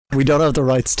We don't have the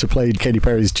rights to play Katy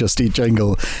Perry's Just Eat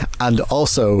jingle, and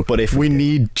also, but if we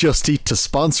need Just Eat to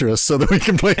sponsor us so that we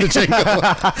can play the jingle.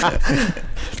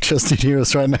 Just Eat hear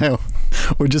us right now.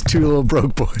 We're just two little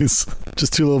broke boys.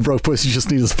 Just two little broke boys who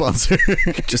just need a sponsor.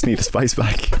 Just need a spice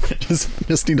bag.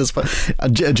 just need a spice.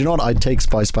 Do you know what? I'd take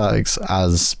spice bags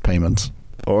as payment.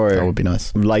 Or that would be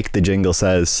nice. Like the jingle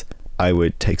says, I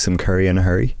would take some curry in a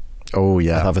hurry. Oh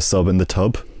yeah. I'd have a sub in the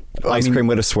tub. Ice cream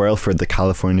with a swirl for the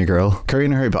California girl. Curry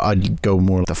in a hurry, but I'd go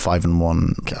more like the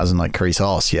 5-in-1, as in like curry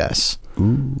sauce, yes.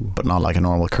 Ooh. But not like a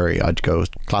normal curry. I'd go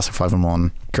classic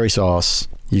 5-in-1, curry sauce.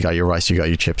 You got your rice, you got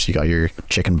your chips, you got your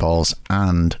chicken balls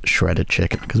and shredded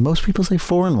chicken. Because most people say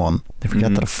 4-in-1. They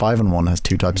forget that a 5-in-1 has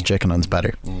 2 types of chicken and it's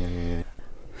better.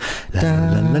 La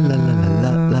la la la la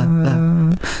la la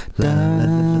la la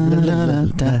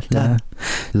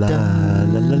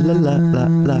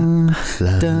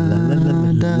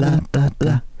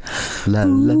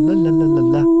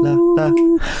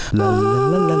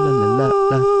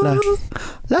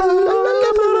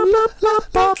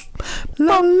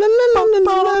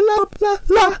la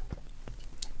la.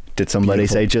 Did somebody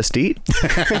say Just Eat?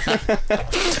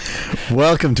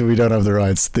 Welcome to We Don't Have the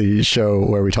Rights, the show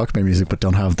where we talk about music but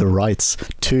don't have the rights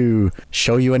to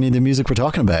show you any of the music we're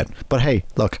talking about. But hey,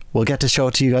 look, we'll get to show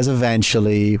it to you guys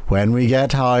eventually when we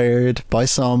get hired by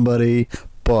somebody.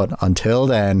 But until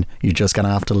then, you're just going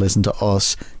to have to listen to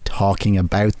us talking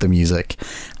about the music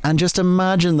and just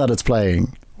imagine that it's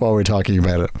playing while we're talking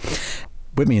about it.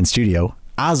 With me in studio,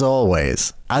 as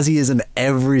always, as he is in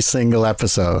every single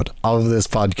episode of this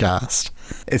podcast,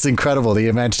 it's incredible the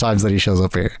amount of times that he shows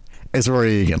up here. It's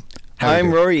Rory Egan.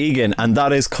 I'm Rory Egan, and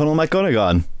that is Conal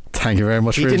McGonagall. Thank you very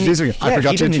much for introducing me. I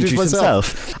forgot to introduce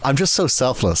myself. I'm just so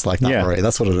selfless like that, Rory.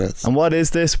 That's what it is. And what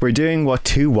is this? We're doing what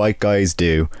two white guys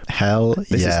do. Hell yeah.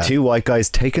 This is two white guys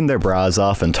taking their bras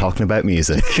off and talking about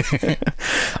music.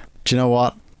 Do you know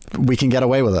what? We can get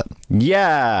away with it.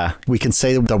 Yeah. We can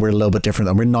say that we're a little bit different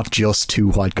and we're not just two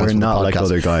white guys. We're not like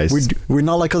other guys. We're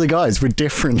not like other guys. We're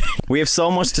different. We have so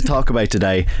much to talk about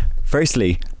today.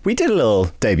 Firstly, we did a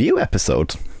little debut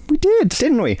episode. We did,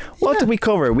 didn't we? What did we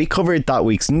cover? We covered that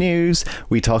week's news.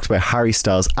 We talked about Harry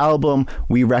Styles' album.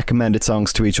 We recommended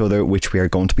songs to each other, which we are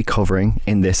going to be covering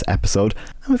in this episode.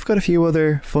 And we've got a few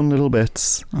other fun little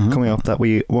bits coming up that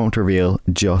we won't reveal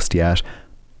just yet.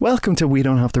 Welcome to We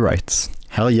Don't Have the Rights.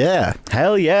 Hell yeah.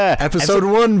 Hell yeah. Episode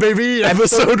 1, baby.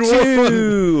 Episode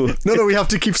 2. 1. No, we have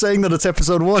to keep saying that it's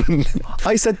episode 1.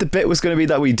 I said the bit was going to be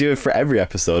that we do it for every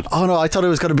episode. Oh, no, I thought it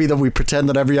was going to be that we pretend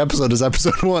that every episode is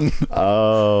episode 1.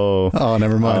 Oh,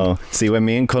 never mind. Oh. See, when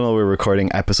me and Conal were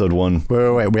recording episode 1.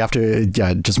 Wait. We have to,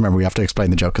 just remember, we have to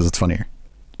explain the joke because it's funnier.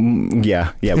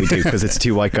 Yeah, we do, because it's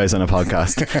two white guys on a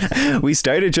podcast. We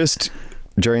started just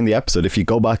during the episode. If you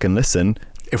go back and listen...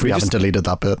 If we haven't deleted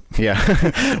that bit.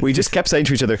 Yeah. We just kept saying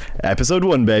to each other, episode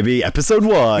 1, baby, episode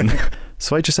 1.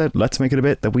 So I just said, let's make it a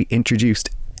bit that we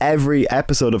introduced every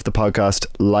episode of the podcast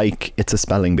like it's a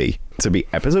spelling bee. So it'd be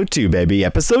episode 2, baby,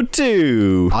 episode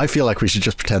 2. I feel like we should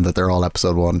just pretend that they're all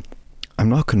episode 1. I'm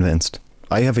not convinced.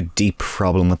 I have a deep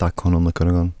problem with that Conal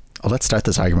McGonagall. Oh, let's start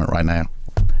this argument right now.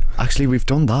 Actually, we've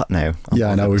done that now.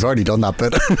 Yeah, I know. We've already done that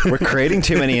bit. We're creating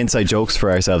too many inside jokes for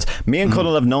ourselves. Me and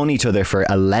Conal have known each other for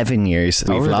 11 years.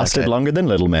 We've lasted longer than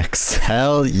Little Mix.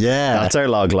 Hell yeah. That's our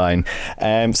log line.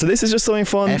 So this is just something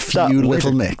fun. F-U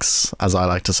Little Mix, as I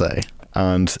like to say.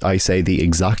 And I say the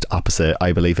exact opposite.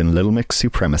 I believe in Little Mix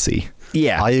supremacy.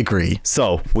 Yeah. I agree.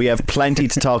 So, we have plenty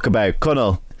to talk about.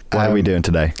 Conal, what are we doing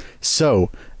today? So...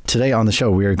 Today on the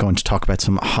show, we are going to talk about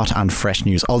some hot and fresh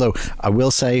news. Although, I will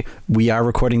say, we are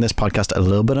recording this podcast a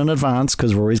little bit in advance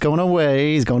because Rory's going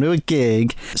away. He's going to a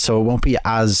gig. So it won't be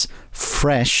as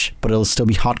fresh, but it'll still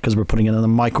be hot because we're putting it in the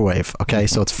microwave. Okay,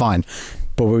 so it's fine.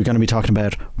 But we're going to be talking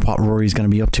about what Rory's going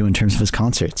to be up to in terms of his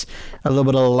concerts. A little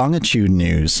bit of longitude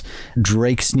news.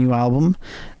 Drake's new album,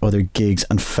 other gigs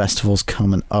and festivals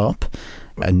coming up.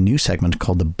 A new segment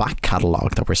called the Back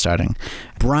Catalogue that we're starting.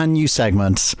 Brand new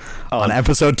segment on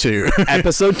episode 2.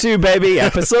 Episode 2, baby.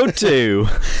 Episode 2.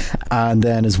 And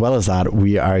then as well as that,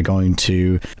 we are going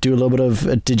to do a little bit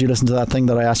of did you listen to that thing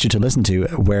that I asked you to listen to,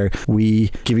 where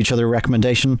we give each other a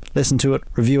recommendation, listen to it,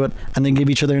 review it, and then give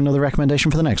each other another recommendation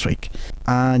for the next week.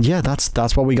 And yeah,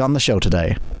 that's what we got on the show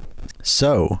today.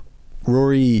 So,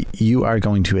 Rory, you are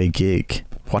going to a gig.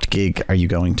 What gig are you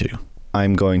going to?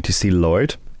 I'm going to see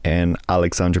Lorde in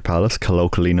Alexandra Palace,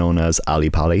 colloquially known as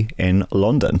Ali Pali, in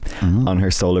London on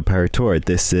her Solar Power tour.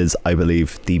 This is, I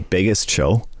believe, the biggest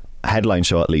show, headline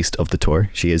show at least, of the tour.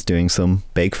 She is doing some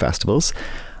big festivals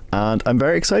and I'm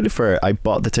very excited for her. I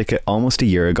bought the ticket almost a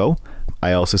year ago.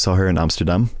 I also saw her in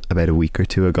Amsterdam about a week or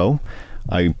two ago.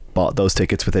 I bought those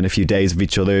tickets within a few days of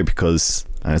each other because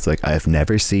I was like, I've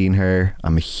never seen her.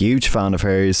 I'm a huge fan of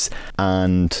hers,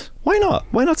 and why not?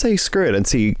 Why not say screw it and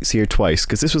see her twice?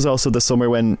 Because this was also the summer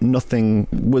when nothing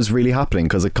was really happening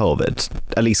because of COVID,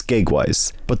 at least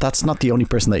gig-wise. But that's not the only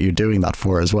person that you're doing that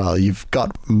for as well. You've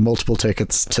got multiple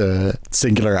tickets to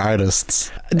singular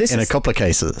artists in a couple of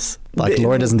cases. Like,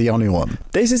 Lord isn't the only one.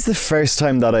 This is the first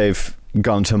time that I've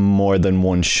gone to more than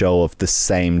one show of the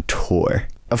same tour.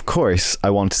 Of course, I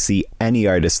want to see any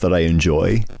artist that I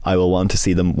enjoy. I will want to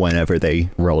see them whenever they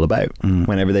roll about,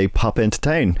 whenever they pop into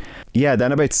town. Yeah,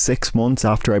 then about 6 months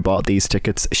after I bought these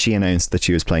tickets, she announced that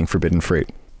she was playing Forbidden Fruit.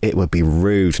 It would be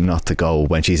rude not to go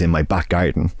when she's in my back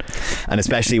garden, and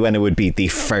especially when it would be the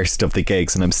first of the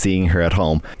gigs and I'm seeing her at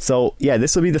home. So yeah,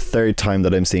 this will be the third time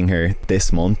that I'm seeing her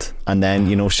this month, and then,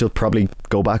 you know, she'll probably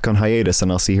go back on hiatus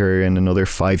and I'll see her in another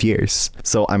 5 years.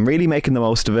 So I'm really making the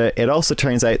most of it. It also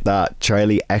turns out that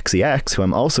Charlie XCX, who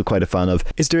I'm also quite a fan of,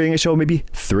 is doing a show maybe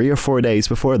 3 or 4 days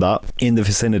before that in the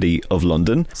vicinity of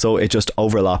London, so it just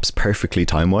overlaps perfectly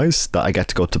time-wise that I get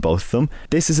to go to both of them.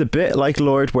 This is a bit like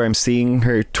Lord, where I'm seeing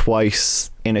her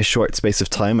twice in a short space of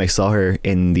time. I saw her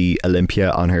in the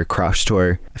Olympia on her Crash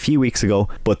tour a few weeks ago,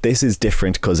 but this is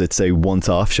different because it's a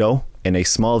once-off show in a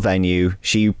small venue.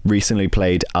 She recently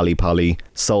played Ali Pali,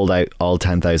 sold out all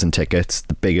 10,000 tickets,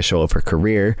 the biggest show of her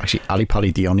career. Actually, Ali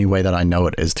Pali, the only way that I know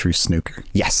it is through snooker.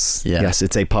 Yes,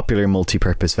 it's a popular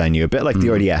multi-purpose venue, a bit like the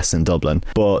RDS in Dublin,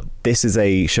 but this is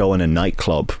a show in a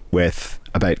nightclub with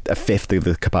about a fifth of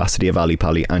the capacity of Ali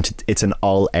Pali, and it's an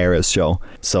all eras show.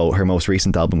 So her most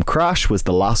recent album, Crash, was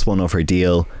the last one of her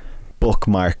deal,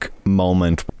 bookmark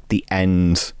moment, the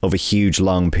end of a huge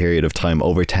long period of time,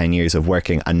 over 10 years of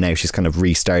working, and now she's kind of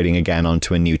restarting again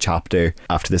onto a new chapter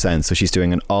after this ends. So she's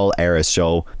doing an all eras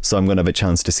show, so I'm going to have a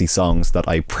chance to see songs that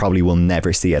I probably will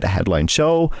never see at a headline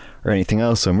show or anything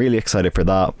else, so I'm really excited for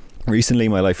that. Recently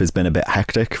my life has been a bit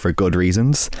hectic for good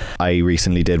reasons. I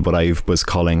recently did what I was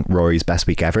calling Rory's best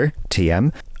week ever,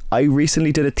 TM. I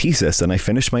recently did a thesis and I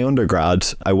finished my undergrad.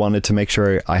 I wanted to make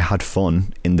sure I had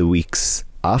fun in the weeks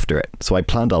after it, so I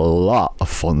planned a lot of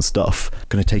fun stuff. I'm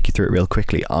going to take you through it real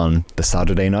quickly. On the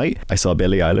Saturday night, I saw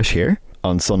Billie Eilish here.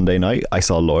 On Sunday night, I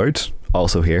saw Lord,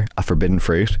 also here, at Forbidden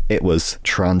Fruit. It was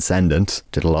transcendent,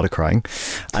 did a lot of crying.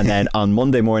 And then on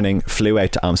Monday morning, flew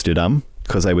out to Amsterdam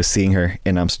because I was seeing her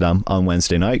in Amsterdam on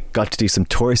Wednesday night. Got to do some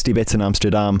touristy bits in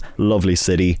Amsterdam, lovely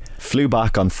city. Flew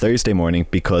back on Thursday morning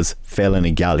because Félin i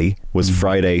Galley was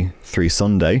Friday through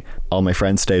Sunday. All my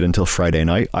friends stayed until Friday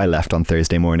night. I left on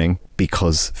Thursday morning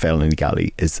because Félin i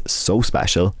Galley is so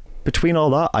special. Between all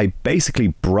that, I basically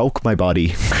broke my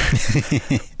body,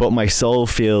 but my soul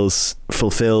feels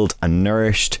fulfilled and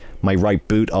nourished. My right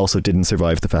boot also didn't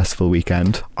survive the festival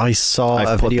weekend. I saw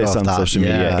a video of that. Social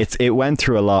media. It went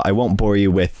through a lot. I won't bore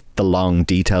you with the long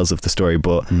details of the story,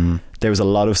 but there was a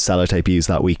lot of sellotape used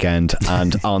that weekend.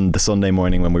 And on the Sunday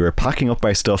morning when we were packing up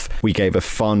our stuff, we gave a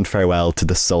fond farewell to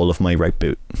the sole of my right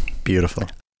boot. Beautiful.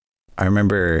 I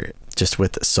remember just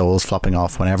with soles flopping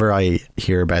off, whenever I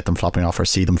hear about them flopping off or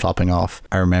see them flopping off,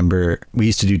 I remember we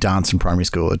used to do dance in primary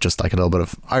school, just like a little bit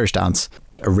of Irish dance.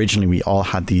 Originally we all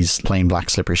had these plain black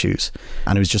slipper shoes,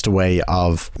 and it was just a way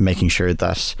of making sure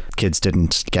that kids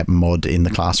didn't get mud in the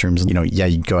classrooms. You know, yeah,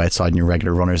 you go outside in your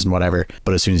regular runners and whatever,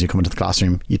 but as soon as you come into the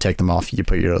classroom, you take them off, you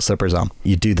put your little slippers on,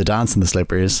 you do the dance in the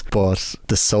slippers, but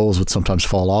the soles would sometimes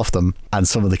fall off them, and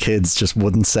some of the kids just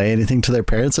wouldn't say anything to their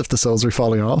parents if the soles were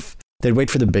falling off. They'd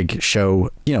wait for the big show.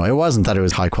 You know, it wasn't that it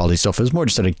was high quality stuff. It was more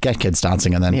just sort of get kids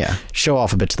dancing and then show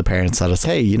off a bit to the parents that it's,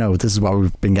 hey, you know, this is what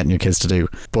we've been getting your kids to do.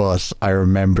 But I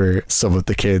remember some of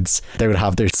the kids, they would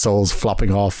have their soles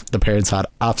flopping off. The parents had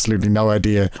absolutely no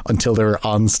idea until they were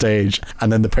on stage.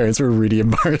 And then the parents were really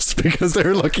embarrassed because they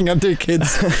were looking at their kids'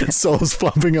 soles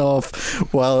flopping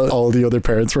off while all the other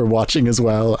parents were watching as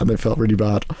well. And they felt really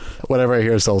bad. Whenever I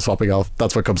hear soles flopping off,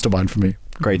 that's what comes to mind for me.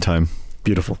 Great time.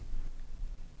 Beautiful.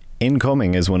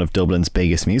 Incoming is one of Dublin's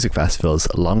biggest music festivals,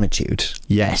 Longitude.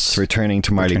 Yes. It's returning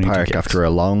to Marley Park after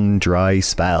a long, dry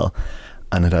spell,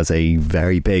 and it has a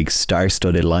very big,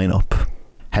 star-studded lineup.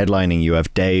 Headlining, you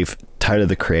have Dave, Tyler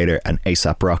the Creator, and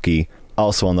A$AP Rocky.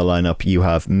 Also on the lineup, you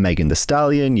have Megan Thee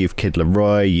Stallion, you've Kid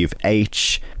Laroi, you've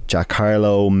H, Jack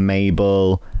Harlow,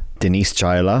 Mabel, Denise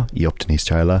Chaila, Denise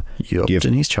Chaila. You've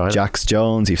Denise Chaila. Jax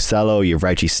Jones, you've Cello, you've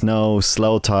Reggie Snow,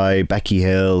 Slow Tie, Becky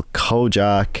Hill,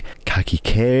 Kojak, Khaki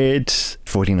Kid,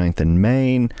 49th in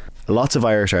Main. Lots of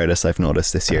Irish artists I've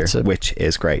noticed this year, which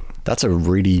is great. That's a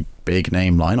really big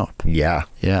name lineup. Yeah.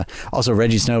 Yeah. Also,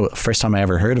 Reggie Snow, first time I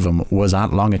ever heard of him was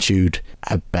at Longitude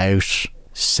about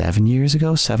 7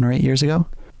 or 8 years ago,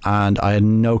 and I had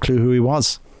no clue who he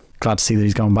was. glad to see that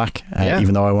he's going back.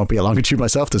 Even though I won't be at Longitude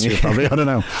myself this year, probably. I don't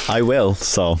know. I will,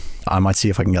 so I might see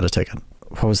if I can get a ticket.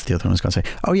 What was the other one I was going to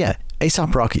say? Oh yeah,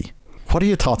 A$AP Rocky. What are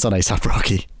your thoughts on A$AP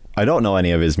Rocky? I don't know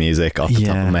any of his music off the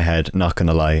top of my head, not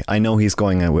gonna lie. I know he's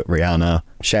going out with Rihanna.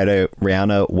 Shout out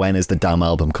Rihanna, when is the damn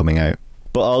album coming out?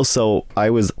 But also, I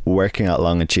was working at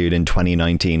Longitude in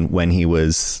 2019 when he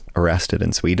was arrested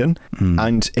in Sweden,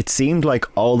 and it seemed like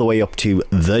all the way up to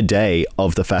the day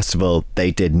of the festival,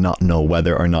 they did not know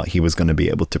whether or not he was going to be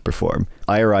able to perform.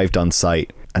 I arrived on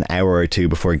site an hour or two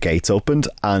before gates opened,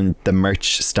 and the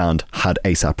merch stand had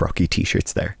A$AP Rocky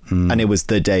t-shirts there, and it was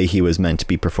the day he was meant to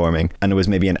be performing, and it was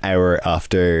maybe an hour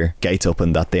after gates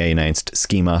opened that they announced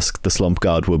Ski Mask, the Slump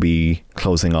God, will be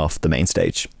closing off the main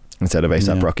stage instead of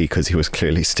A$AP Rocky, because he was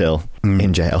clearly still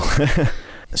in jail.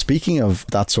 Speaking of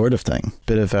that sort of thing,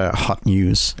 bit of hot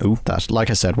news that, like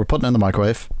I said, we're putting in the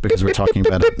microwave because we're talking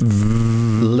about it a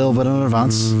little bit in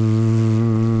advance.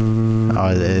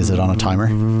 Is it on a timer?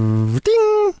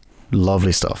 Ding!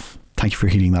 Lovely stuff. Thank you for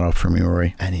heating that up for me,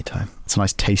 Rory. Anytime. It's a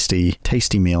nice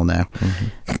tasty meal now.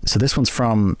 So this one's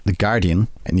from The Guardian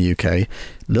in the UK.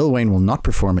 Lil Wayne will not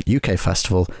perform at UK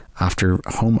festival after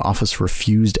Home Office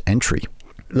refused entry.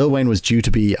 Lil Wayne was due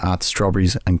to be at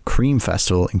Strawberries and Cream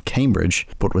Festival in Cambridge,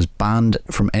 but was banned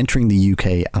from entering the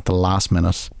UK at the last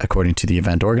minute, according to the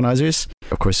event organisers.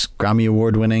 Of course, Grammy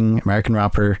Award winning American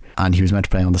rapper, and he was meant to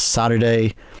play on the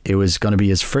Saturday. It was going to be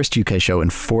his first UK show in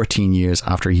 14 years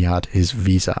after he had his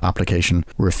visa application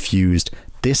refused.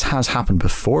 This has happened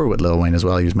before with Lil Wayne as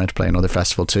well. He was meant to play another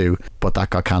festival too, but that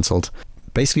got cancelled.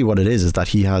 Basically what it is that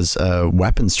he has a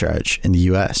weapons charge in the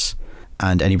US.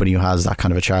 And anybody who has that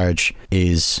kind of a charge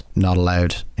is not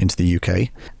allowed into the UK.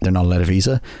 They're not allowed a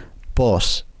visa.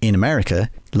 But in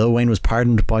America, Lil Wayne was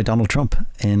pardoned by Donald Trump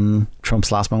in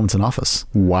Trump's last moments in office.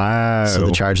 Wow. So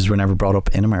the charges were never brought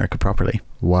up in America properly.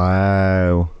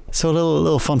 Wow. So a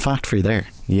little fun fact for you there.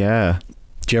 Yeah.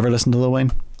 Do you ever listen to Lil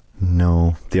Wayne?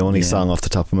 No. The only song off the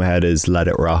top of my head is Let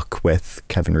It Rock with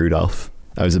Kevin Rudolph.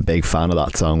 I was a big fan of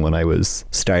that song when I was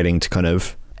starting to kind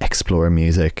of explore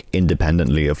music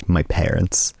independently of my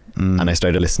parents, and I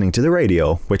started listening to the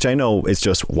radio, which I know is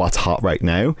just what's hot right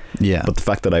now, but the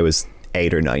fact that I was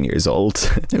 8 or 9 years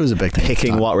old, it was a big thing.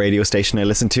 Picking what radio station I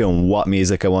listened to and what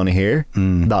music I want to hear,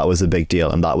 that was a big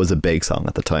deal, and that was a big song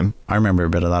at the time. I remember a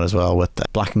bit of that as well with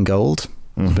Black and Gold.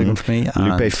 It was a big one for me.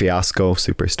 Lupe Fiasco,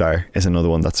 Superstar is another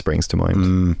one that springs to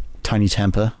mind. Tiny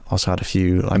Tempa also had a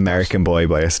few like American Boy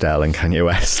by Estelle and Kanye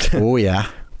West. Oh yeah.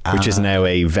 Which is now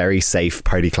a very safe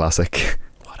party classic.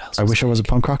 What else? I Wish I Was a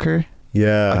Punk Rocker.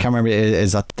 Yeah. I can't remember,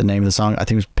 is that the name of the song? I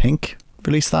think it was Pink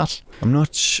released that. I'm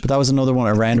not sure. But that was another one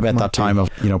around about that time of,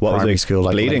 what primary was school.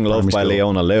 Bleeding Love by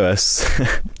Leona Lewis.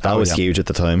 That was huge at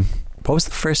the time. What was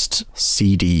the first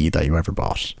CD that you ever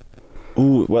bought?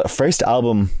 Ooh, well, first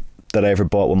album that I ever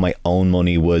bought with my own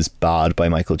money was Bad by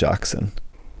Michael Jackson.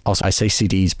 Also, I say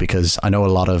CDs because I know a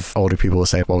lot of older people will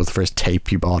say, what was the first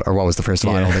tape you bought, or what was the first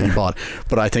vinyl that you bought?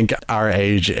 But I think our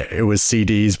age, it was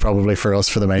CDs probably for us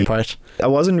for the main part. I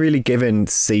wasn't really given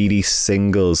CD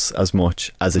singles as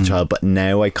much as a child, but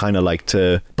now I kind of like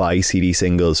to buy CD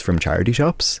singles from charity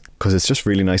shops because it's just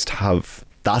really nice to have.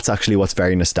 That's actually what's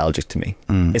very nostalgic to me.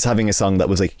 Is having a song that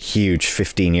was like huge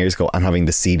 15 years ago and having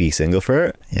the CD single for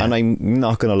it. And I'm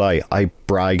not gonna lie, I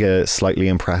brag a slightly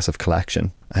impressive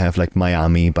collection. I have like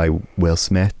Miami by Will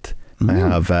Smith. I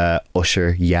have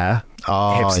Usher,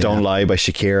 Hips Don't Lie by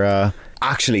Shakira.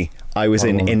 Actually, I was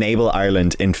in Enable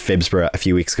Ireland in Phibsborough a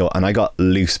few weeks ago, and I got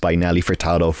Loose by Nelly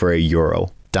Furtado for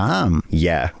 €1. Damn.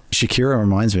 Yeah. Shakira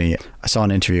reminds me, I saw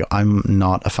an interview. I'm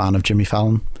not a fan of Jimmy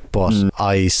Fallon, but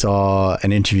I saw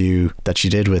an interview that she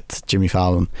did with Jimmy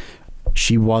Fallon.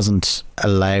 She wasn't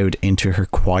allowed into her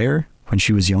choir when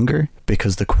she was younger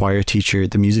because the choir teacher,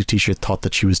 the music teacher, thought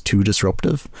that she was too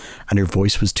disruptive and her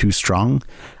voice was too strong,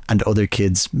 and other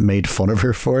kids made fun of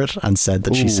her for it and said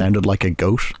that she sounded like a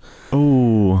goat.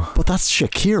 Oh, but that's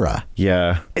Shakira.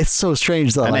 Yeah, it's so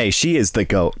strange that. And hey, she is the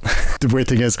goat. The weird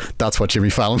thing is, that's what Jimmy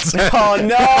Fallon said. Oh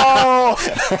no!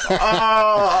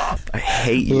 Oh, I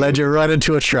hate you. Led you right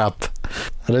into a trap,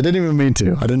 and I didn't even mean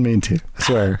to. I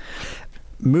swear.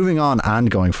 Moving on and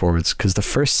going forwards, because the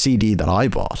first CD that I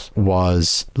bought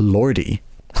was Lordi.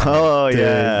 Oh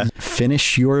yeah,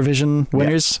 Finnish Eurovision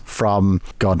winners from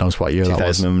God knows what year that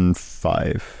was.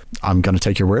 2005. I'm going to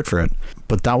take your word for it.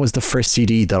 But that was the first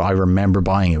CD that I remember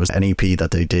buying. It was an EP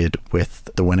that they did with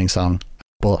the winning song.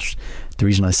 But the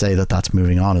reason I say that that's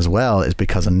moving on as well is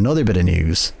because another bit of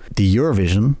news, the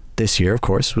Eurovision this year, of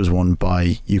course, was won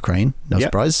by Ukraine. No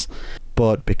surprise.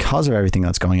 But because of everything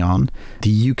that's going on,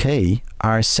 the UK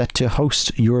are set to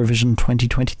host Eurovision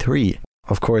 2023.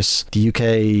 Of course, the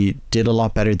UK did a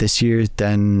lot better this year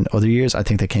than other years. I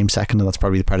think they came second, and that's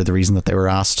probably part of the reason that they were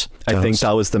asked to I think host.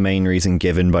 that was the main reason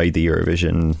given by the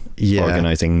Eurovision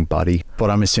organising body. But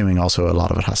I'm assuming also a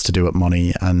lot of it has to do with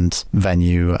money and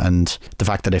venue, and the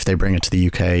fact that if they bring it to the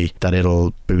UK, that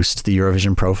it'll boost the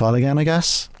Eurovision profile again, I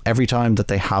guess. Every time that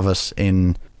they have it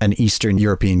in an Eastern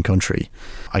European country,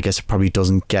 I guess it probably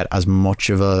doesn't get as much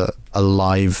of a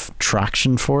live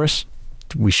traction for it.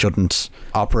 We shouldn't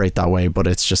operate that way, but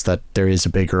it's just that there is a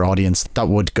bigger audience that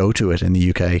would go to it in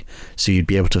the UK, so you'd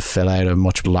be able to fill out a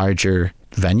much larger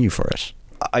venue for it.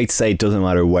 I'd say it doesn't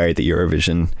matter where the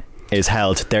Eurovision is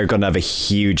held, they're going to have a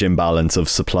huge imbalance of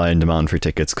supply and demand for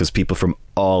tickets because people from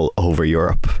all over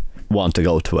Europe want to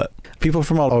go to it. People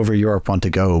from all over Europe want to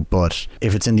go, but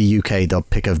if it's in the UK, they'll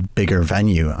pick a bigger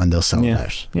venue and they'll sell it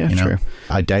out. Yeah, true.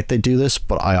 I doubt they do this,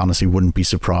 but I honestly wouldn't be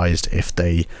surprised if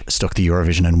they stuck the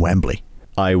Eurovision in Wembley.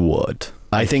 I would.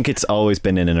 I think it's always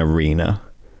been in an arena.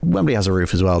 Wembley has a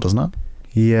roof as well, doesn't it?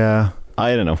 Yeah.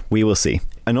 I don't know. We will see.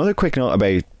 Another quick note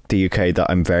about the UK that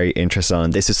I'm very interested in,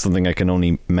 and this is something I can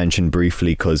only mention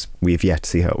briefly because we've yet to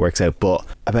see how it works out, but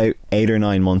about 8 or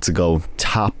 9 months ago,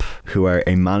 TAP, who are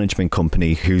a management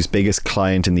company whose biggest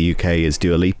client in the UK is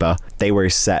Dua Lipa, they were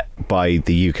set by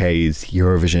the UK's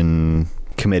Eurovision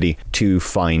committee to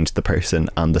find the person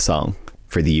and the song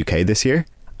for the UK this year.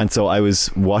 And so I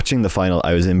was watching the final.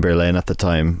 I was in Berlin at the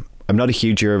time. I'm not a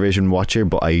huge Eurovision watcher,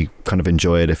 but I kind of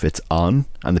enjoy it if it's on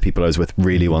and the people I was with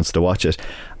really wants to watch it.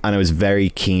 And I was very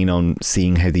keen on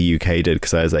seeing how the UK did,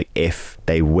 because I was like, if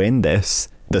they win this,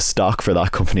 the stock for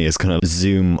that company is going to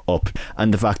zoom up.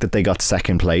 And the fact that they got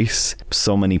second place,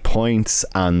 so many points,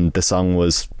 and the song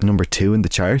was number 2 in the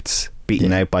charts,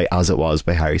 beaten out by As It Was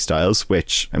by Harry Styles,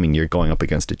 which, I mean, you're going up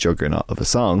against a juggernaut of a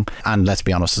song. And let's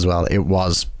be honest as well, it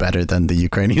was better than the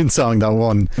Ukrainian song that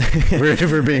won.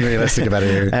 We're being realistic about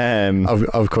it here.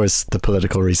 Of course, the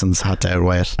political reasons had to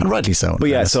outweigh it, and rightly so. But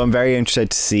yeah, so I'm very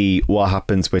interested to see what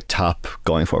happens with TAP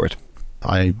going forward.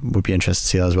 I would be interested to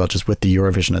see that as well, just with the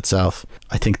Eurovision itself.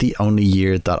 I think the only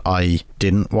year that I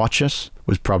didn't watch it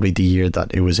was probably the year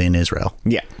that it was in Israel.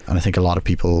 Yeah. And I think a lot of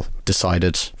people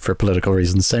decided, for political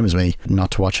reasons, same as me, not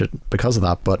to watch it because of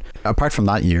that. But apart from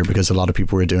that year, because a lot of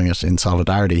people were doing it in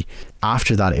solidarity,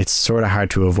 after that it's sort of hard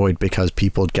to avoid because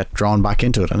people get drawn back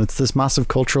into it, and it's this massive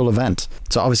cultural event.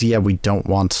 So obviously, yeah, we don't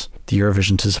want the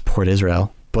Eurovision to support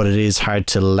Israel, but it is hard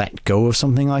to let go of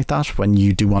something like that when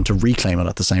you do want to reclaim it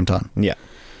at the same time. Yeah.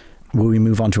 Will we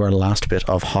move on to our last bit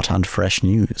of hot and fresh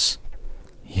news?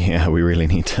 Yeah, we really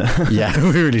need to. Yeah,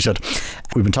 we really should.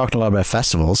 We've been talking a lot about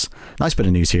festivals. Nice bit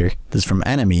of news here. This is from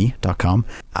NME.com,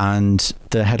 and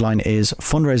the headline is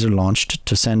fundraiser launched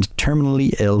to send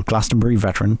terminally ill Glastonbury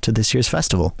veteran to this year's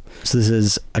festival. So this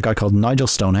is a guy called Nigel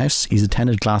Stonehouse. He's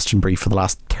attended Glastonbury for the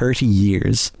last 30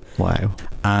 years. Wow.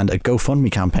 And a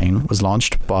GoFundMe campaign was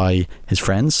launched by his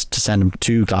friends to send him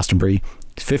to Glastonbury.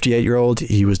 He's 58-year-old.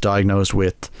 He was diagnosed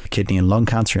with kidney and lung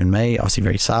cancer in May. Obviously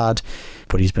very sad.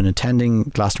 But he's been attending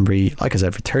Glastonbury, like I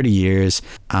said, for 30 years.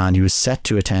 And he was set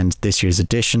to attend this year's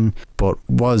edition, but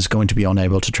was going to be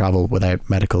unable to travel without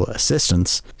medical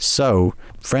assistance. So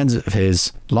friends of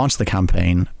his launched the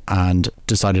campaign and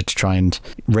decided to try and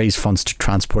raise funds to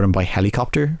transport him by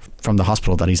helicopter from the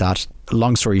hospital that he's at.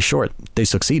 Long story short, they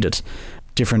succeeded.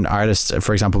 Different artists,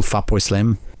 for example, Fatboy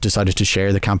Slim, decided to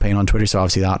share the campaign on Twitter, so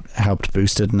obviously that helped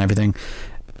boost it and everything.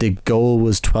 The goal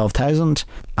was 12,000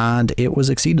 and it was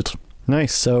exceeded.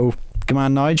 Nice. So, come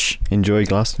on, Nige. Enjoy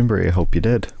Glastonbury. I hope you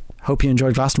did. Hope you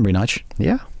enjoyed Glastonbury, Nige.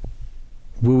 Yeah.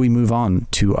 Will we move on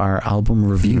to our album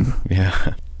review?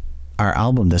 Yeah. Our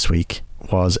album this week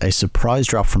was a surprise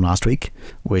drop from last week,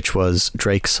 which was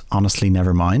Drake's Honestly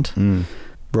Nevermind.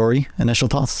 Rory, initial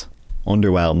thoughts?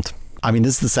 Underwhelmed. I mean,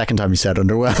 this is the second time you said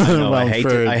underwhelmed. I know, I hate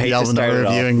to start it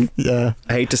off. Yeah.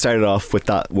 I hate to start it off with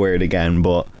that word again,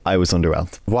 but I was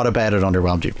underwhelmed. What about it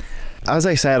underwhelmed you? As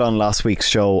I said on last week's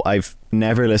show, I've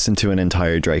never listened to an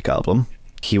entire Drake album.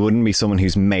 He wouldn't be someone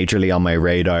who's majorly on my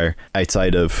radar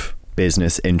outside of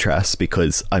business interests,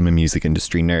 because I'm a music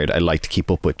industry nerd. I like to keep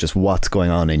up with just what's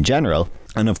going on in general.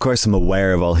 And of course I'm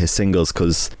aware of all his singles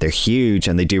because they're huge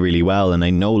and they do really well, and I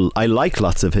know I like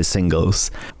lots of his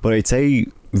singles, but I'd say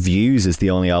Views is the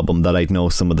only album that I'd know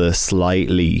some of the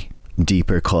slightly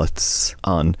deeper cuts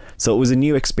on. So it was a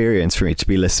new experience for me to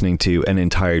be listening to an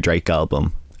entire Drake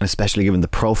album, and especially given the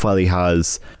profile he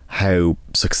has, how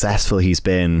successful he's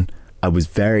been. I was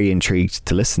very intrigued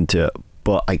to listen to it,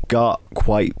 but I got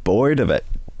quite bored of it.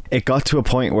 It got to a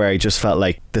point where I just felt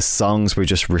like the songs were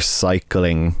just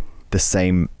recycling the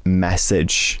same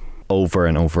message over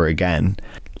and over again.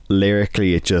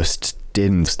 Lyrically, it just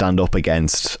didn't stand up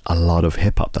against a lot of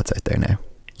hip hop that's out there now.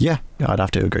 Yeah, I'd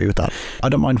have to agree with that. I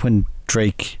don't mind when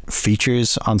Drake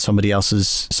features on somebody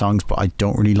else's songs, but I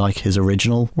don't really like his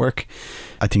original work.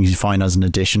 I think he's fine as an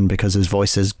addition because his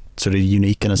voice is sort of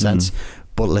unique in a sense.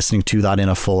 But listening to that in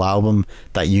a full album,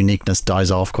 that uniqueness dies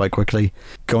off quite quickly.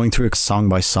 Going through song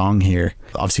by song here,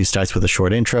 obviously starts with a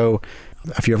short intro.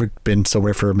 Have you ever been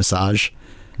somewhere for a massage?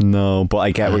 No, but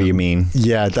I get what you mean.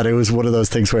 Yeah, that it was one of those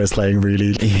things where it's playing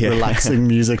really relaxing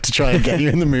music to try and get you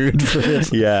in the mood for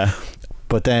it. Yeah.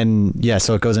 But then,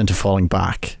 so it goes into Falling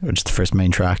Back, which is the first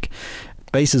main track.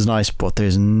 Bass is nice, but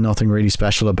there's nothing really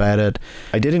special about it.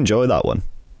 I did enjoy that one.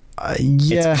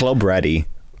 Yeah. It's club ready.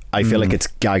 I feel like it's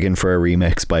gagging for a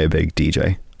remix by a big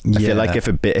DJ. I feel like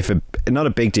if not a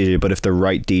big DJ, but if the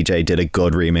right DJ did a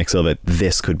good remix of it,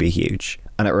 this could be huge.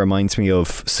 And it reminds me of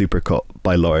Supercut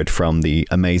by Lorde from the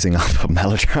amazing album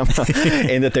Melodrama,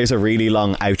 in that there's a really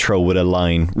long outro with a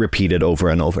line repeated over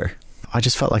and over. I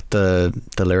just felt like the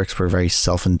lyrics were very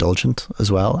self-indulgent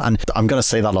as well, and I'm going to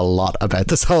say that a lot about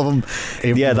this album.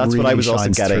 That's what I was also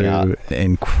getting at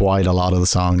in quite a lot of the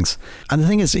songs. And the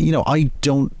thing is, I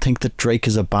don't think that Drake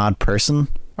is a bad person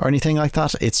or anything like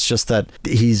that. It's just that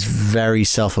he's very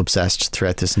self-obsessed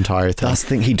throughout this entire thing. That's the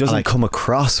thing, he doesn't come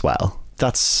across well.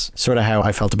 That's sort of how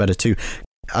I felt about it too.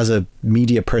 As a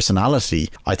media personality,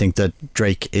 I think that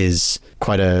Drake is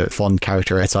quite a fun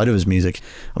character outside of his music.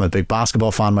 I'm a big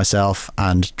basketball fan myself,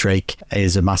 and Drake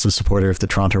is a massive supporter of the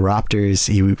Toronto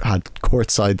Raptors. He had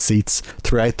courtside seats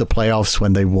throughout the playoffs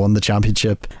when they won the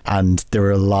championship, and there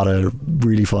were a lot of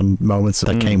really fun moments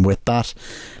that came with that.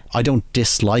 I don't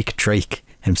dislike Drake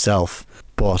himself,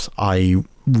 but I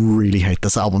really hate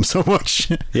this album so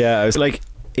much. Yeah, I was like,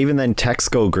 even then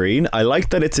Text Go Green, I like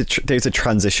that there's a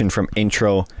transition from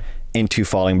intro into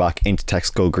Falling Back into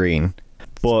Text Go Green,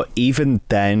 but even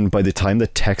then, by the time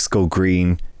that Text Go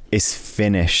Green is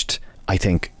finished, I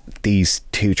think these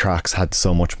two tracks had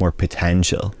so much more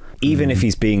potential. Even if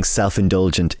he's being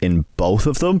self-indulgent in both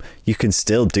of them, you can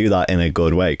still do that in a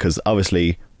good way, because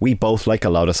obviously we both like a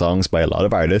lot of songs by a lot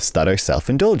of artists that are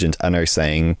self-indulgent and are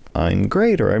saying, I'm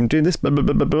great, or I'm doing this, blah, blah,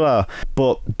 blah, blah, blah.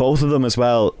 But both of them as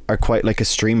well are quite like a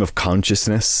stream of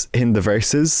consciousness in the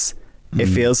verses. It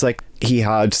feels like he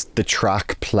had the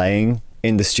track playing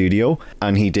in the studio,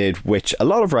 and he did, which a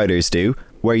lot of writers do,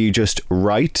 where you just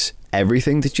write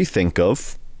everything that you think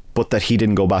of, but that he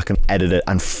didn't go back and edit it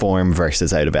and form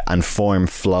verses out of it and form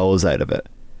flows out of it.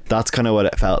 That's kind of what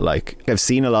it felt like. I've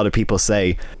seen a lot of people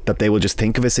say that they will just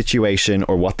think of a situation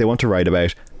or what they want to write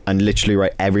about and literally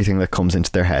write everything that comes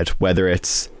into their head, whether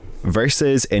it's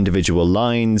verses, individual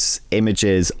lines,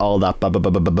 images, all that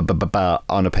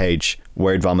on a page,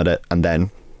 word vomit it, and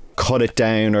then cut it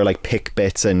down or like pick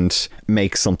bits and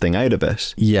make something out of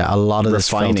it. Yeah, a lot of this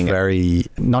felt Refining it. very,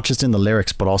 not just in the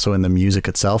lyrics but also in the music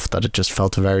itself, that it just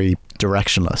felt very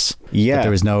directionless. Yeah. That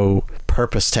there was no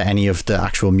purpose to any of the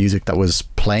actual music that was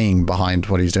playing behind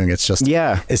what he's doing. It's just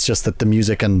that the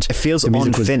music and it feels the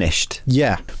music unfinished.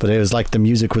 But it was like the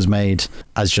music was made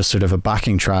as just sort of a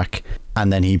backing track,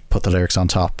 and then he put the lyrics on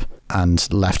top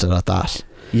and left it at that.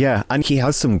 Yeah, and he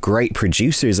has some great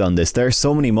producers on this. There are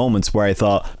so many moments where I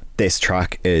thought, this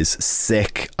track is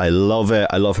sick, I love it,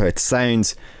 I love how it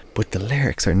sounds, but the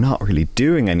lyrics are not really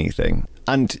doing anything.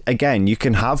 And again, you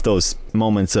can have those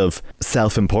moments of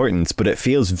self-importance, but it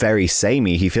feels very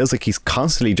samey. He feels like he's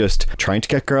constantly just trying to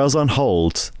get girls on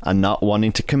hold and not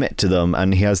wanting to commit to them,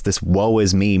 and he has this woe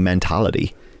is me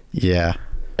mentality. Yeah,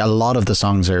 a lot of the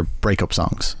songs are breakup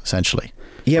songs essentially.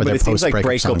 Yeah, but it seems like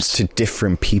breakups to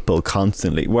different people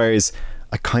constantly, whereas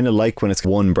I kind of like when it's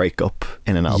one breakup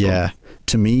in an album. Yeah,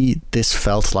 to me this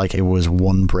felt like it was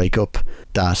one breakup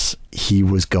that he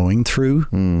was going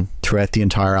through throughout the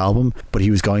entire album, but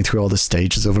he was going through all the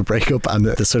stages of a breakup and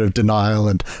the sort of denial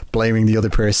and blaming the other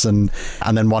person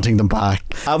and then wanting them back.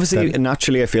 Obviously,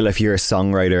 naturally, I feel if you're a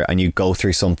songwriter and you go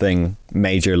through something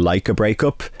major like a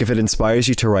breakup, if it inspires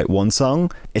you to write one song,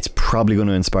 it's probably going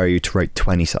to inspire you to write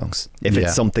 20 songs. If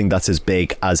it's something that's as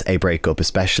big as a breakup,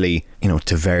 especially,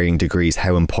 to varying degrees,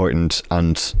 how important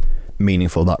and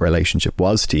meaningful that relationship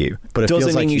was to you. But it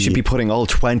doesn't mean you should be putting all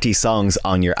 20 songs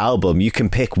on your album. You can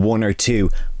pick one or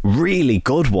two really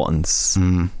good ones.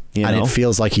 It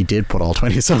feels like he did put all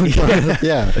 20 songs on it.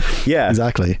 Yeah,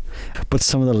 exactly. But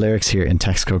some of the lyrics here in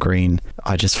Text Go Green,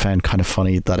 I just found kind of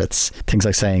funny that it's things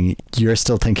like saying, you're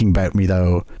still thinking about me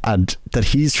though, and that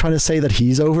he's trying to say that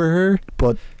he's over her,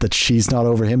 but that she's not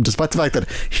over him, despite the fact that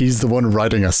he's the one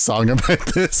writing a song about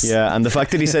this. Yeah, and the fact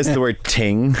that he says the word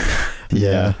ting.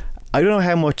 Yeah. I don't know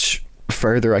how much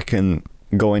further I can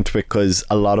go into it because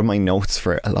a lot of my notes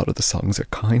for a lot of the songs are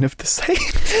kind of the same.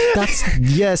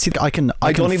 See, I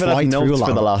don't even have notes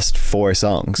for the last 4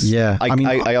 songs. Yeah.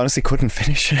 I honestly couldn't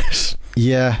finish it.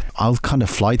 Yeah, I'll kind of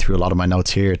fly through a lot of my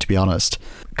notes here, to be honest.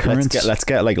 Let's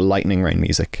get like lightning round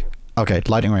music. Okay,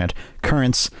 lightning round.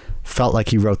 Currents felt like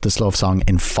he wrote this love song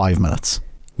in 5 minutes.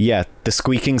 Yeah, the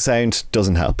squeaking sound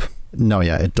doesn't help. No,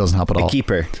 yeah, it doesn't help at all. A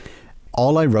keeper.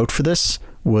 All I wrote for this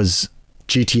was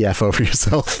GTF over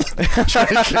yourself.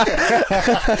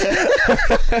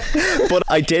 But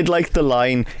I did like the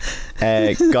line,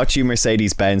 got you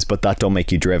Mercedes-Benz, but that don't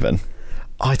make you driven.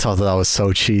 I thought that was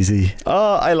so cheesy.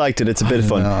 Oh, I liked it. It's a bit of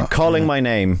fun. Calling my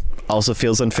name also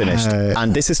feels unfinished.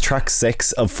 And this is track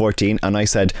 6 of 14. And I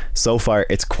said, so far,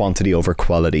 it's quantity over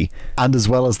quality. And as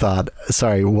well as that,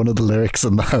 sorry, one of the lyrics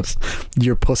in that,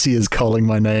 your pussy is calling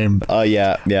my name. Oh,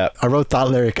 yeah. I wrote that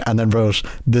lyric and then wrote,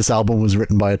 this album was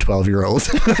written by a 12-year-old.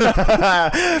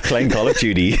 Playing Call of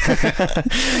Duty.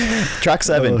 Track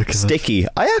 7, Sticky.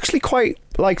 I actually quite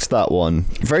liked that one.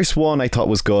 Verse 1 I thought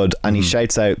was good, and he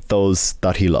shouts out those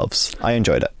that he loves. I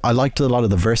enjoyed it. I liked a lot of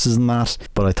the verses in that,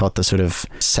 but I thought the sort of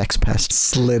sex pest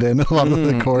slid in a lot of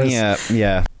the chorus.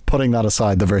 Yeah. Putting that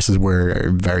aside, the verses were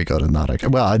very good in that.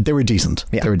 Well, they were decent.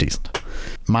 Yeah. They were decent.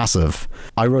 Massive.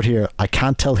 I wrote here, I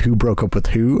can't tell who broke up with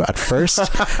who at first,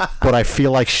 but I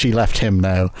feel like she left him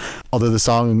now. Although the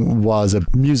song was,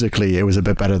 musically, it was a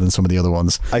bit better than some of the other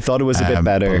ones. I thought it was a bit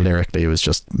better. But lyrically, it was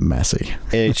just messy.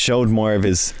 It showed more of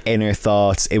his inner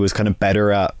thoughts. It was kind of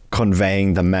better at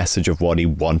conveying the message of what he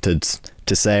wanted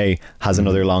to say. Has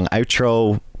another long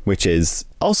outro, which is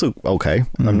also okay.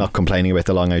 I'm not complaining about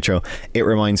the long outro. It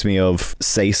reminds me of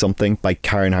Say Something by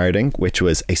Karen Harding, which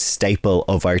was a staple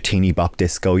of our teeny bop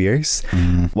disco years.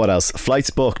 What else?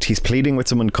 Flights booked. He's pleading with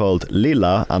someone called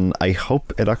Lila, and I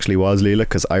hope it actually was Lila,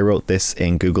 because I wrote this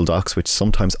in Google Docs, which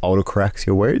sometimes autocorrects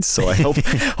your words, so I hope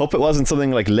it wasn't something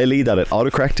like Lily that it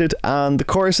autocorrected. And the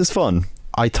chorus is fun.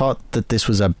 I thought that this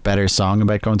was a better song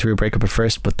about going through a breakup at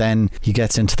first, but then he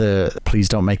gets into the please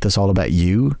don't make this all about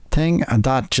you thing, and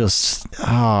that just,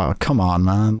 come on,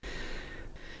 man.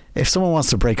 If someone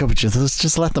wants to break up with you,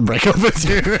 just let them break up with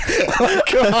you.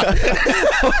 Come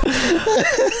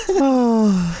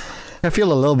on. I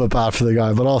feel a little bit bad for the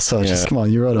guy, but also just come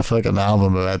on, you wrote a fucking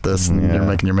album about this and you're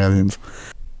making your millions.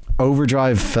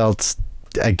 Overdrive felt,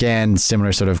 again,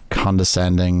 similar sort of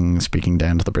condescending, speaking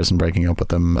down to the person breaking up with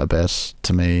them a bit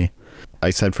to me. I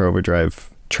said for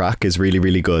Overdrive, track is really,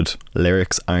 really good.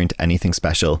 Lyrics aren't anything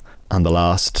special. And the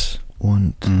last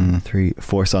 1, 2, 3,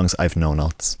 4 songs, I've no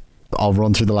notes. I'll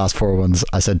run through the last 4 ones.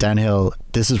 I said Downhill.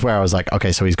 This is where I was like,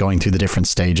 okay, so he's going through the different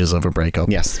stages of a breakup.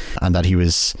 Yes. And that he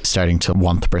was starting to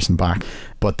want the person back.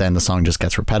 But then the song just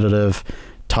gets repetitive.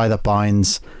 Tie That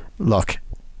Binds. Look,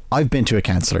 I've been to a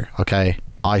counsellor, okay?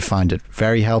 I find it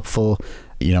very helpful.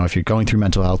 You know, if you're going through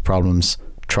mental health problems,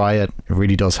 try it. It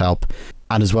really does help.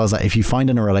 And as well as that, if you find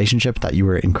in a relationship that you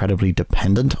were incredibly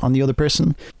dependent on the other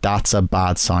person, that's a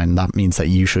bad sign. That means that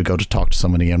you should go to talk to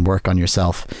somebody and work on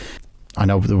yourself. I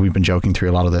know that we've been joking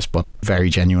through a lot of this, but very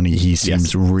genuinely, he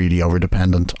seems really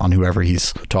over-dependent on whoever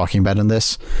he's talking about in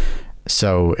this.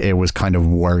 So it was kind of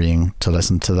worrying to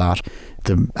listen to that.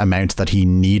 The amount that he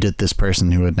needed this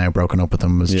person who had now broken up with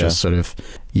him was just sort of,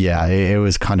 it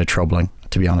was kind of troubling,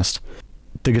 to be honest.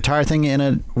 The guitar thing in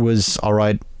it was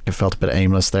alright. It felt a bit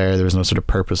aimless there. There was no sort of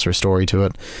purpose or story to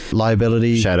it.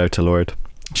 Liability. Shout out to Lord.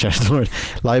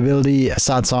 Liability, a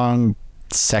sad song.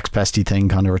 Sex pesty thing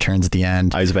kind of returns at the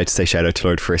end. I was about to say shout out to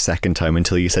Lord for a second time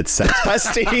until you said sex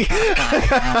pesty.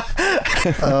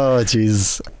 Oh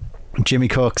jeez. Jimmy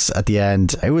Cooks at the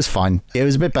end, it was fine. It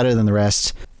was a bit better than the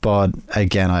rest, but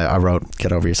again, I wrote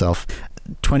get over yourself.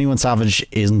 21 Savage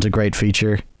isn't a great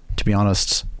feature, to be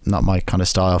honest. Not my kind of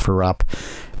style for rap,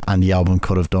 and the album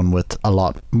could have done with a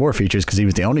lot more features because he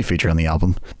was the only feature on the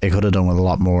album. It could have done with a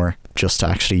lot more just to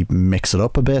actually mix it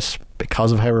up a bit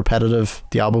because of how repetitive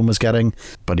the album was getting,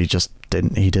 but he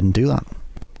didn't do that.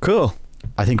 Cool.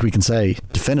 I think we can say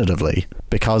definitively,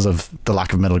 because of the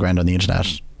lack of middle ground on the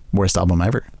internet, worst album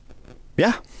ever.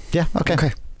 Yeah,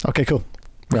 okay, cool.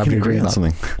 We're happy to agree on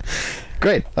something.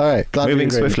 Great. All right, glad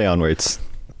moving swiftly onwards.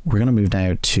 We're going to move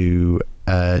now to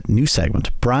a new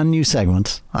segment, brand new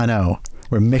segment. I know,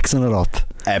 we're mixing it up.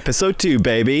 Episode 2,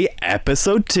 baby.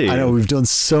 Episode 2. I know we've done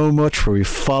so much where we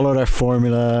followed our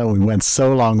formula, we went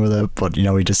so long with it, but you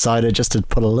know, we decided just to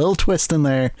put a little twist in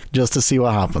there just to see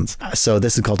what happens. So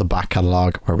this is called the back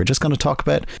catalogue, where we're just going to talk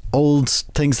about old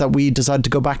things that we decided to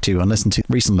go back to and listen to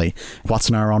recently. What's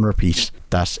in our on repeat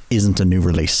that isn't a new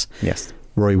release? Yes.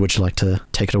 Rory, would you like to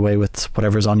take it away with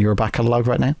whatever's on your back catalogue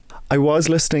right now? I was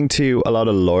listening to a lot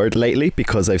of Lorde lately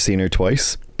because I've seen her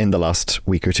twice. in the last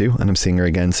week or two, and I'm seeing her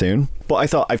again soon. But I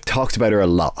thought I've talked about her a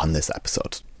lot on this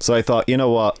episode. So I thought, you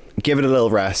know what? Give it a little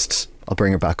rest. I'll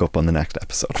bring her back up on the next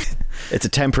episode. It's a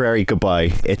temporary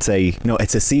goodbye. It's a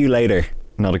see you later,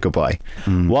 not a goodbye.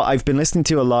 What I've been listening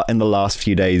to a lot in the last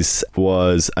few days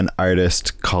was an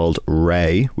artist called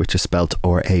Ray, which is spelled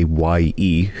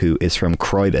R-A-Y-E, who is from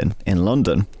Croydon in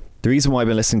London. The reason why I've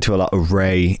been listening to a lot of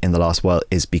Ray in the last while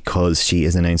is because she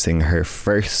is announcing her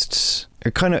first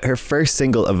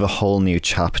single of a whole new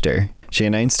chapter. She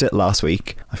announced it last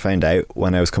week. I found out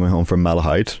when I was coming home from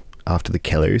Malahide after the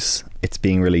Killers. It's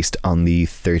being released on the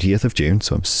 30th of June,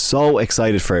 so I'm so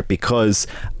excited for it, because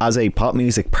as a pop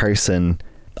music person,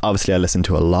 obviously I listen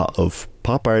to a lot of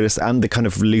pop artists and the kind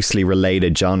of loosely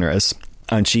related genres,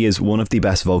 and she is one of the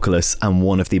best vocalists and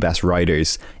one of the best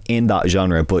writers in that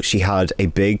genre. But she had a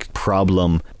big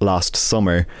problem last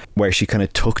summer where she kind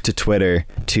of took to Twitter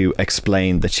to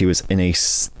explain that she was in a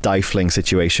stifling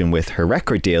situation with her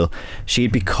record deal. She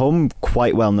had become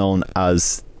quite well known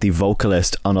as the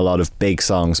vocalist on a lot of big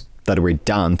songs that were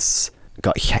dance,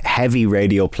 got heavy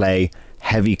radio play,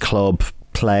 heavy club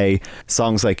play,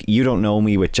 songs like You Don't Know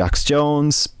Me with Jax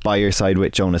Jones, By Your Side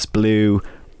with Jonas Blue,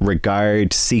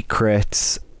 Regard,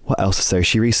 Secrets. What else is there?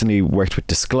 She recently worked with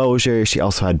Disclosure. She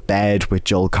also had Bed with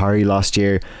Joel Corry last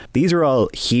year. These are all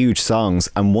huge songs,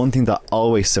 and one thing that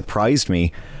always surprised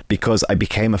me, because I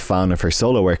became a fan of her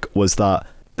solo work, was that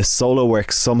the solo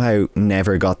work somehow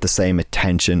never got the same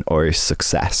attention or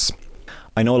success.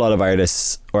 I know a lot of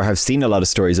artists, or have seen a lot of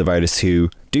stories of artists who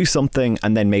do something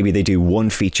and then maybe they do one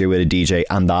feature with a DJ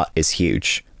and that is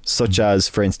huge. Such as,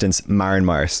 for instance, Maren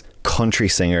Morris, country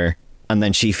singer, and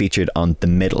then she featured on The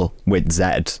Middle with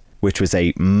Zed, which was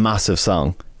a massive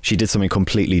song. She did something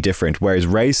completely different, whereas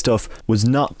Ray's stuff was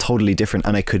not totally different,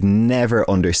 and I could never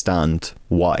understand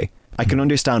why. I can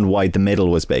understand why The Middle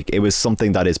was big. It was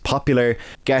something that is popular,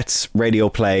 gets radio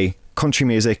play. Country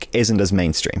music isn't as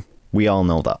mainstream. We all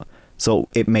know that. So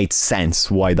it made sense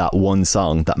why that one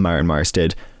song that Maren Morris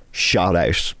did shot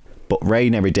out. But Ray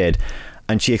never did.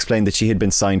 And she explained that she had been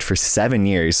signed for 7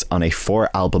 years on a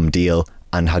 4-album deal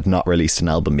and had not released an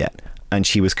album yet. And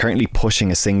she was currently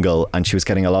pushing a single, and she was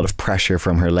getting a lot of pressure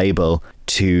from her label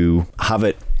to have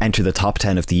it enter the top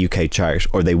 10 of the UK chart,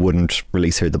 or they wouldn't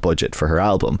release her the budget for her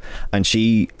album. And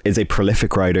she is a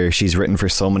prolific writer. She's written for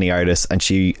so many artists, and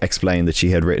she explained that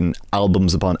she had written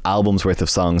albums upon albums worth of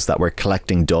songs that were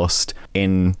collecting dust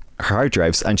in her hard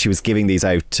drives, and she was giving these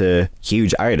out to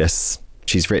huge artists.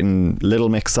 She's written Little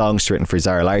Mix songs, she's written for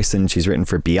Zara Larsson, she's written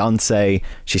for Beyonce.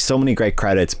 She's so many great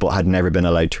credits, but had never been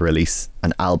allowed to release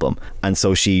an album. And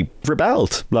so she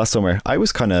rebelled last summer. I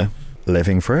was kind of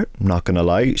living for it, not gonna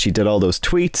lie. She did all those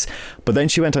tweets, but then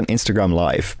she went on Instagram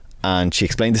Live and she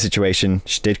explained the situation.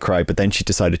 She did cry, but then she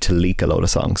decided to leak a load of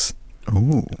songs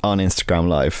on Instagram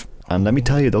Live. And let me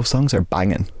tell you, those songs are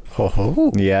banging.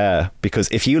 Yeah, because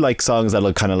if you like songs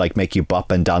that'll kind of like make you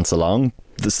bop and dance along,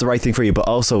 that's the right thing for you. But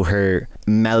also her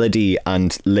melody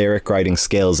and lyric writing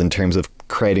skills in terms of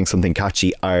creating something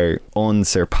catchy are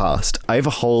unsurpassed. I have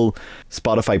a whole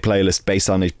Spotify playlist based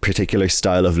on a particular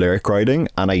style of lyric writing,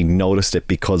 and I noticed it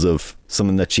because of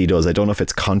something that she does. I don't know if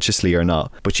it's consciously or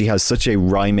not, but she has such a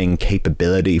rhyming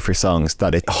capability for songs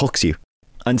that it hooks you.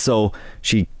 And so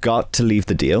she got to leave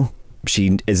the deal.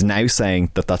 She is now saying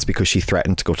that that's because she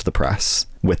threatened to go to the press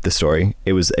with the story.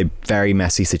 It was a very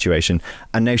messy situation,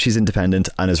 and now she's independent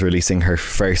and is releasing her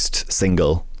first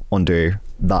single under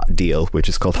that deal, which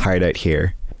is called Hard Out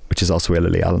Here, which is also a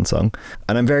Lily Allen song.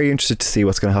 And I'm very interested to see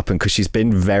what's going to happen, because she's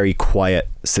been very quiet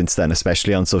since then,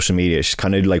 especially on social media. She's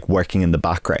kind of like working in the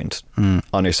background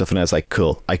on her stuff, and I was like,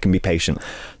 cool, I can be patient.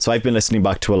 So I've been listening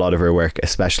back to a lot of her work,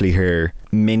 especially her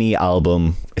mini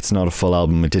album. It's not a full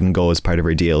album, it didn't go as part of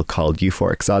her deal, called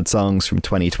Euphoric Sad Songs from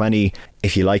 2020.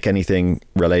 If you like anything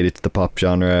related to the pop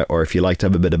genre, or if you like to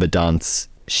have a bit of a dance,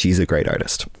 she's a great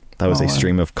artist. That was a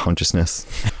stream of consciousness.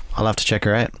 I'll have to check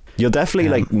her out. You'll definitely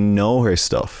like know her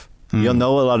stuff. You'll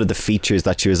know a lot of the features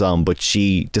that she was on, but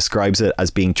she describes it as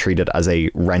being treated as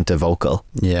a rent-a-vocal.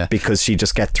 Yeah. Because she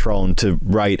just get thrown to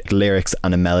write lyrics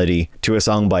and a melody to a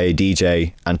song by a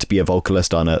DJ and to be a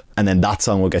vocalist on it. And then that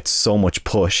song will get so much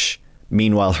push.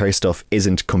 Meanwhile, her stuff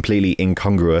isn't completely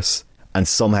incongruous and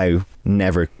somehow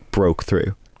never broke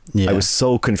through. Yeah. I was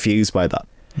so confused by that.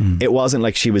 It wasn't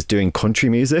like she was doing country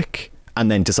music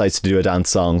and then decides to do a dance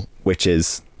song, which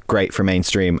is great for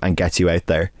mainstream and gets you out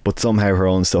there, but somehow her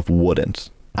own stuff wouldn't.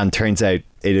 And turns out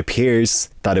it appears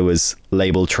that it was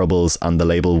label troubles and the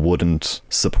label wouldn't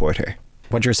support her.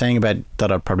 what you're saying about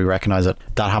that, I'd probably recognize it.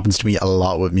 That happens to me a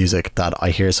lot with music, that I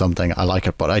hear something, I like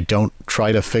it, but I don't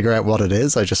try to figure out what it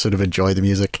is. I just sort of enjoy the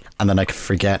music, and then I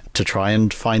forget to try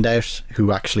and find out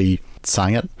who actually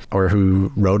sang it or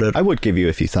who wrote it. I would give you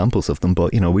a few samples of them,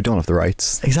 but we don't have the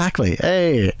rights. Exactly.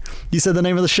 Hey, you said the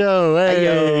name of the show. Hey,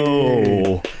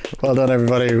 Hey-yo. Well done,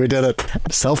 everybody. We did it.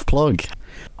 Self-plug.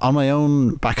 On my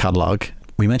own back catalogue,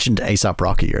 we mentioned A$AP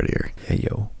Rocky earlier. Hey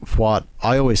yo. What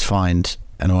I always find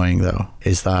annoying, though,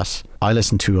 is that I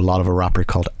listen to a lot of a rapper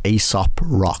called A$AP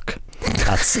Rock.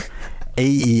 That's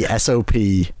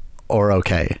AESOP or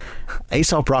OK.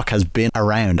 A$AP Rock has been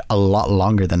around a lot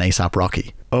longer than A$AP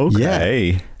Rocky. Okay.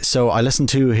 Yeah. So I listened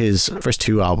to his first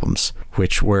two albums,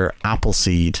 which were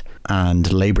Appleseed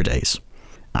and Labor Days.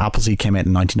 Appleseed came out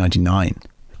in 1999,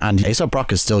 and A$AP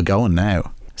Rock is still going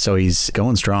now, so he's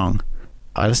going strong.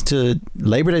 I listened to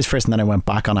Labor Days first, and then I went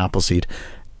back on Appleseed.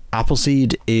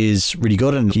 Appleseed is really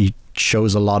good, and he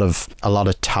shows a lot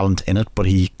of talent in it, but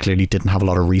he clearly didn't have a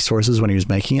lot of resources when he was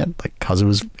making it, like, because it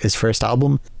was his first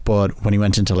album. But when he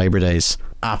went into Labor Days,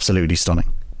 absolutely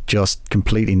stunning. Just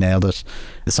completely nailed it.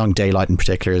 The song Daylight in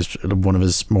particular is one of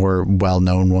his more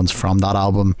well-known ones from that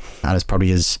album, and it's probably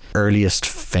his earliest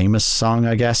famous song,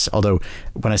 I guess. Although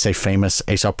when I say famous,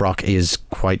 A$AP Rock is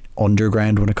quite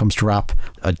underground when it comes to rap.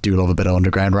 I do love a bit of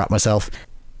underground rap myself.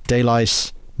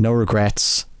 Daylight, No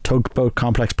Regrets, Tugboat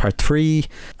Complex Part 3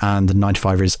 and the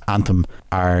 95ers Anthem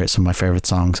are some of my favourite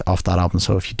songs off that album,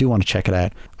 so if you do want to check it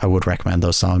out, I would recommend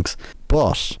those songs.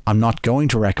 But I'm not going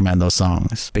to recommend those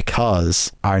songs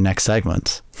because our next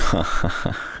segment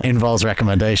involves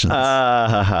recommendations.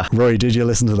 Roy, did you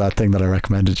listen to that thing that I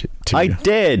recommended you to? I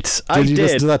did. Did you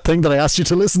listen to that thing that I asked you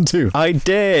to listen to? I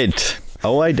did.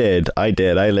 Oh, I did.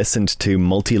 I listened to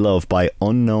Multi-Love by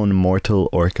Unknown Mortal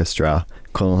Orchestra.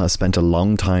 Colin has spent a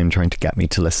long time trying to get me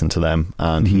to listen to them,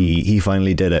 and he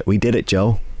finally did it. We did it,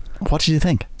 Joe. What did you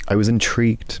think? I was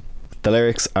intrigued. The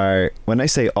lyrics are, when I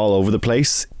say all over the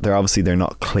place, they're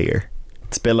not clear.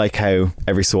 It's a bit like how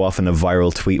every so often a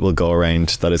viral tweet will go around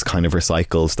that is kind of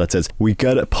recycled that says, "We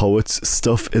get it, poets,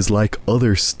 stuff is like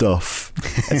other stuff,"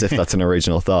 as if that's an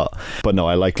original thought. But no,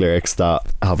 I like lyrics that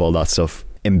have all that stuff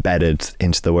embedded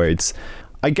into the words.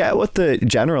 I get what the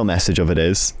general message of it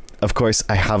is. Of course,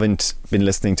 I haven't been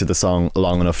listening to the song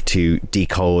long enough to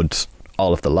decode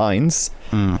all of the lines,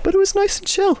 but it was nice and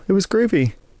chill. It was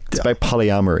groovy. It's about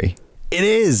polyamory. It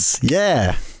is,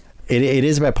 yeah. It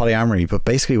is about polyamory, but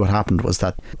basically what happened was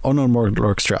that Unknown Mortal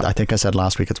Orchestra, I think I said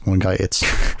last week it's one guy, it's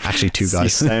actually two guys.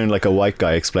 You sound like a white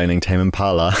guy explaining Tame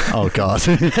Impala. Oh god.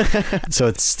 So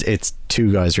it's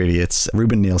two guys really. It's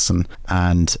Ruben Nielsen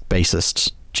and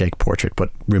bassist Jake Portrait, but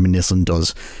Ruben Nielsen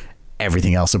does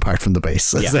everything else apart from the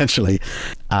bass, essentially.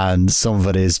 And some of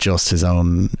it is just his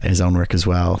own work as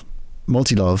well.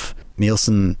 Multi-Love,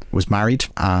 Nielsen was married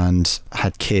and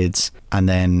had kids, and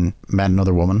then met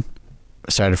another woman,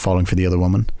 started falling for the other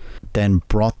woman, then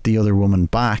brought the other woman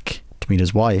back to meet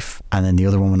his wife, and then the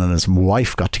other woman and his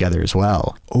wife got together as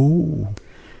well. Oh.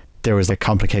 There was a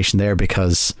complication there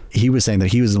because he was saying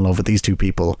that he was in love with these two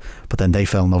people, but then they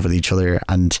fell in love with each other,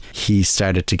 and he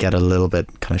started to get a little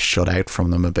bit kind of shut out from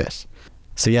them a bit.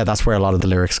 So yeah, that's where a lot of the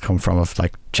lyrics come from, of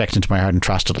like, checked into my heart and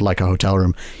trashed it like a hotel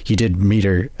room. He did meet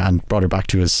her and brought her back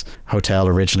to his hotel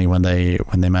originally when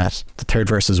they met. The third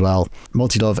verse as well,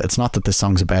 Multi-Love, it's not that this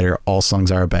song's about her, all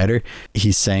songs are about her.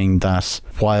 He's saying that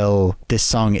while this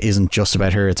song isn't just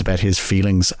about her, it's about his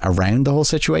feelings around the whole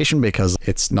situation, because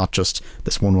it's not just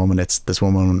this one woman, it's this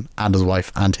one woman and his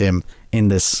wife and him in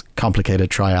this complicated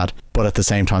triad. But at the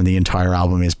same time, the entire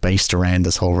album is based around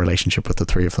this whole relationship with the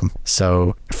three of them.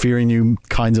 So fearing new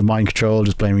kinds of mind control,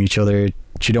 just blaming each other.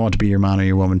 She don't want to be your man or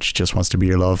your woman, she just wants to be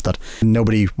your love. That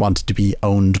nobody wanted to be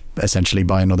owned essentially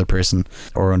by another person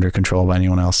or under control by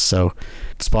anyone else. So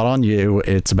spot on, you.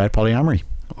 It's about polyamory.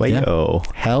 Yo.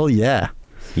 Hell yeah.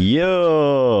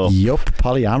 Yo. Yup,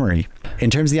 polyamory. In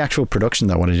terms of the actual production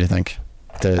though, what did you think?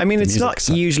 It's not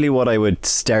usually what I would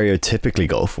stereotypically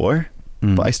go for,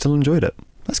 but I still enjoyed it.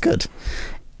 That's good.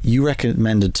 You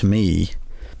recommended to me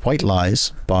White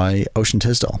Lies by Ocean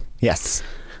Tisdale. Yes.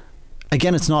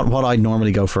 Again, it's not what I'd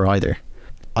normally go for either.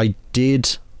 I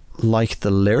did like the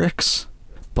lyrics,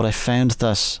 but I found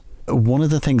that one of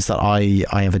the things that I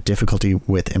have a difficulty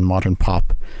with in modern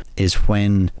pop is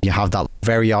when you have that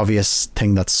very obvious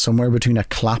thing that's somewhere between a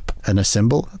clap and a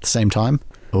cymbal at the same time.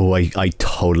 Oh, I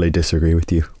totally disagree with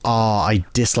you. Oh, I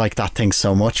dislike that thing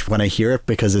so much when I hear it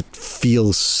because it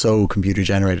feels so computer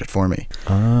generated for me.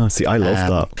 See, I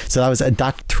love that. So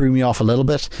that threw me off a little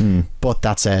bit. But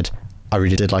that said, I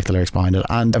really did like the lyrics behind it,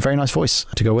 and a very nice voice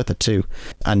to go with it too.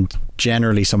 And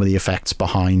generally some of the effects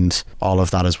behind all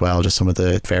of that as well, just some of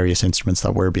the various instruments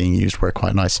that were being used were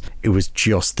quite nice. It was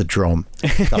just the drum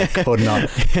that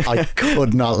I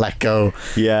could not let go.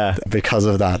 Yeah, because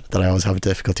of that I always have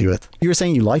difficulty with. You were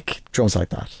saying you like drums like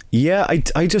that? Yeah,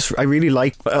 I really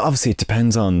like, obviously it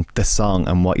depends on the song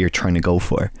and what you're trying to go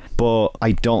for, but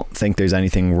I don't think there's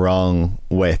anything wrong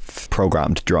with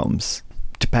programmed drums.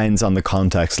 Depends on the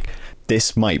context.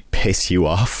 This might piss you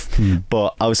off,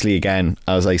 but obviously, again,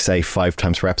 as I say 5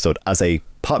 times per episode, as a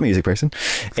pop music person,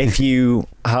 if you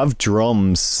have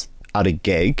drums at a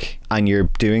gig and you're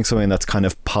doing something that's kind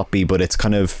of poppy, but it's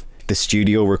kind of, the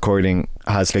studio recording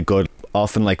has a good,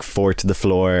 often like 4 to the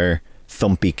floor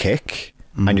thumpy kick,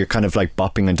 and you're kind of like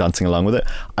bopping and dancing along with it,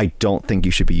 I don't think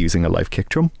you should be using a live kick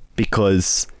drum,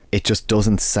 because it just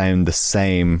doesn't sound the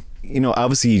same. You know,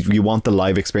 obviously you want the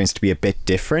live experience to be a bit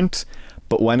different,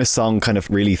 but when a song kind of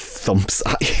really thumps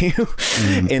at you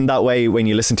in that way, when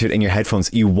you listen to it in your headphones,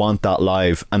 you want that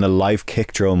live, and a live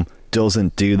kick drum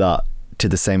doesn't do that to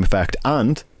the same effect,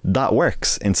 and that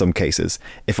works in some cases.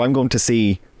 If I'm going to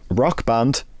see a rock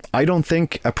band, I don't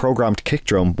think a programmed kick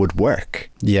drum would work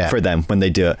for them when they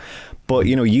do it. But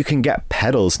you know, you can get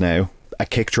pedals now, a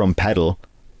kick drum pedal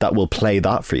that will play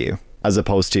that for you, as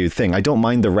opposed to thing. I don't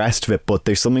mind the rest of it, but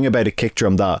there's something about a kick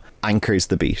drum that anchors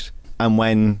the beat. And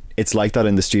when it's like that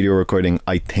in the studio recording,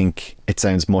 I think it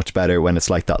sounds much better when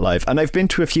it's like that live. And I've been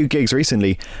to a few gigs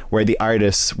recently where the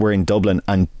artists were in Dublin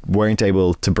and weren't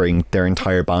able to bring their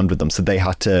entire band with them, so they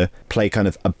had to play kind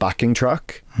of a backing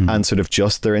track and sort of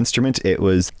just their instrument. It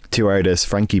was 2 artists,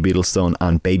 Frankie Beatlestone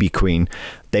and Baby Queen.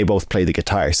 They both played the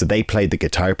guitar, so they played the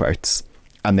guitar parts,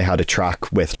 and they had a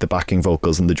track with the backing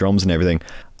vocals and the drums and everything,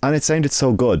 and it sounded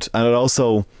so good. And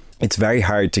it's very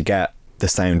hard to get the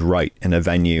sound right in a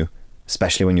venue,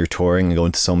 especially when you're touring and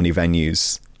going to so many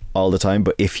venues all the time.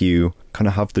 But if you kind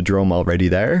of have the drum already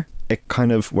there, it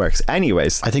kind of works.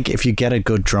 Anyways, I think if you get a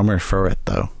good drummer for it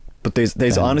though. But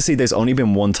there's honestly, there's only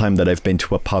been one time that I've been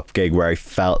to a pop gig where I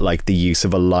felt like the use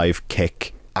of a live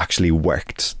kick actually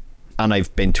worked, and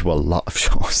I've been to a lot of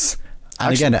shows.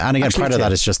 And again, part of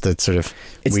that is just the sort of,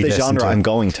 it's the genre I'm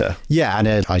going to. Yeah,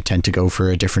 and I tend to go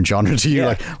for a different genre to you.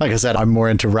 Like I said, I'm more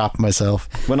into rap myself.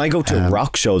 When I go to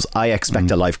rock shows, I expect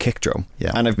a live kick drum.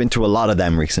 Yeah. And I've been to a lot of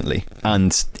them recently,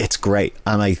 and it's great.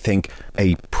 And I think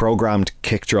a programmed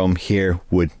kick drum here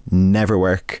would never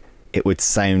work. It would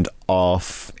sound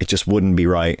off. It just wouldn't be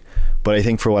right. But I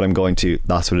think for what I'm going to,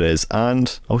 that's what it is.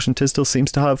 And Ocean Tisdale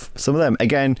seems to have some of them.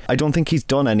 Again, I don't think he's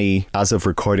done any, as of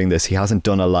recording this, he hasn't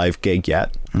done a live gig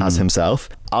yet as himself.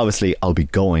 Obviously, I'll be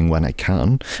going when I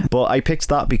can. But I picked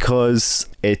that because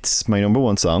it's my number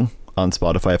 1 song on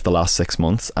Spotify of the last 6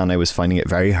 months, and I was finding it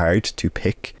very hard to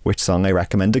pick which song I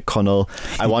recommended Connell.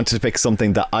 I wanted to pick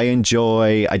something that I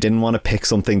enjoy. I didn't want to pick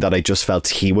something that I just felt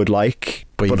he would like.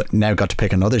 But you've now got to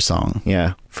pick another song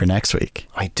for next week.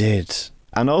 I did.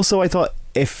 And also I thought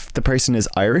if the person is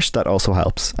Irish, that also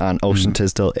helps. And Ocean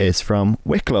Tisdale is from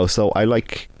Wicklow, so I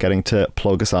like getting to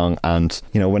plug a song, and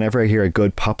you know, whenever I hear a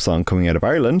good pop song coming out of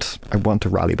Ireland, I want to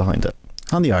rally behind it.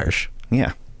 On the Irish.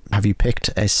 Yeah. Have you picked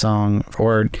a song?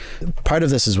 Or part of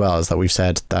this as well is that we've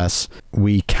said that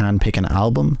we can pick an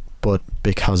album, but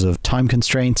because of time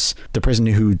constraints, the person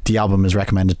who the album is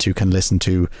recommended to can listen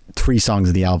to 3 songs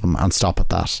of the album and stop at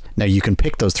that. Now you can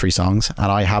pick those 3 songs,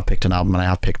 and I have picked an album and I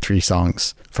have picked 3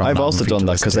 songs from I've also done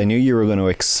that because I knew you were going to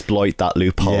exploit that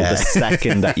loophole the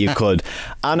second that you could.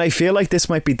 And I feel like this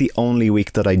might be the only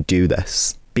week that I do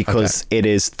this, because it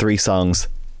is 3 songs,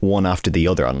 one after the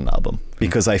other on an album,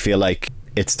 because I feel like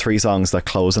it's 3 songs that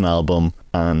close an album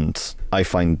and I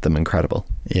find them incredible.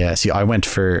 Yeah, see, I went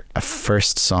for a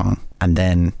first song and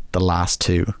then the last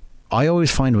 2. I always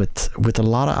find with a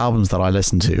lot of albums that I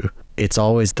listen to, it's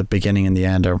always the beginning and the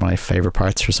end are my favourite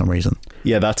parts for some reason.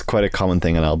 Yeah, that's quite a common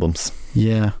thing in albums.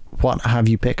 Yeah. What have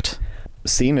you picked?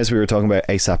 Seeing as we were talking about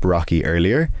A$AP Rocky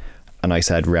earlier, and I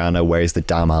said, Rihanna, where's the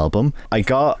damn album? I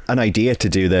got an idea to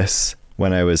do this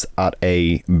when I was at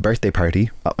a birthday party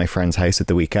at my friend's house at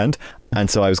the weekend. And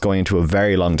so I was going into a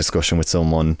very long discussion with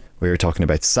someone. We were talking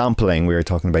about sampling, we were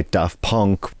talking about Daft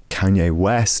Punk, Kanye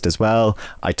West as well.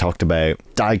 I talked about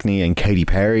Dagny and Katy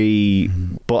Perry,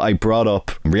 but I brought up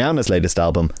Rihanna's latest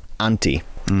album, Anti,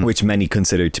 which many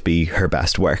consider to be her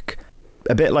best work.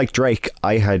 A bit like Drake,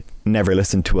 I had never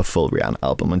listened to a full Rihanna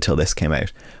album until this came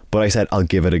out, but I said I'll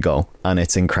give it a go, and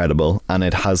it's incredible, and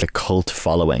it has a cult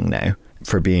following now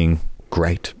for being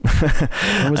great.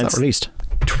 When was that released?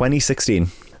 2016.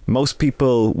 Most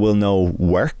people will know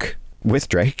Work with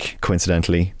Drake,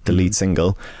 coincidentally, the lead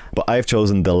single. But I've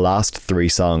chosen the last 3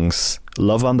 songs,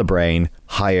 Love on the Brain,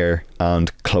 Higher,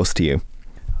 and Close to You.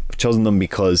 I've chosen them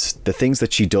because the things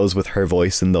that she does with her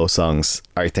voice in those songs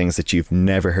are things that you've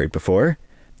never heard before.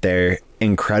 They're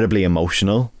incredibly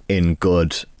emotional in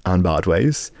good and bad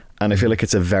ways. And I feel like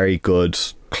it's a very good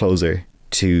closer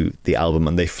to the album,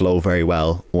 and they flow very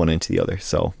well one into the other.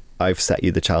 So I've set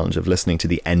you the challenge of listening to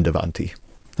the end of Anti.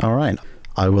 All right.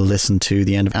 I will listen to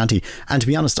the end of Anti. And to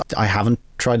be honest, I haven't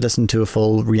tried listening to a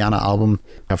full Rihanna album.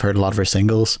 I've heard a lot of her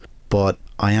singles, but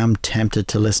I am tempted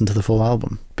to listen to the full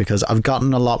album because I've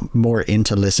gotten a lot more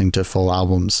into listening to full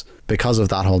albums because of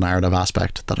that whole narrative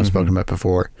aspect that I've spoken about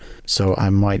before. So I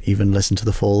might even listen to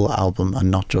the full album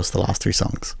and not just the last 3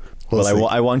 songs.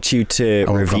 I want you to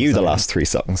review the last 3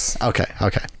 songs. Okay.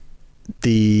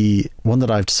 The one that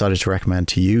I've decided to recommend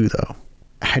to you, though,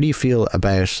 how do you feel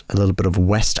about a little bit of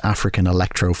West African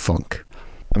electro funk?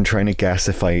 I'm trying to guess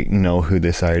if I know who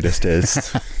this artist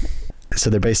is. So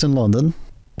they're based in London.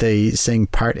 They sing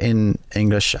part in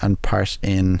English and part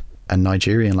in a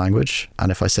Nigerian language.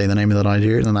 And if I say the name of the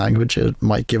Nigerian language, it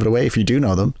might give it away if you do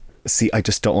know them. See, I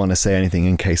just don't want to say anything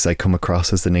in case I come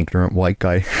across as an ignorant white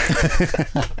guy.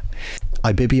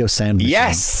 Ibibio Sound Machine.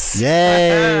 Yes!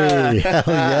 Yay! Hell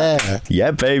yeah!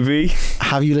 Yeah, baby.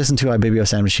 Have you listened to Ibibio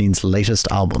Sound Machine's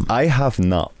latest album? I have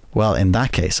not. Well, in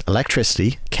that case,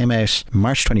 Electricity came out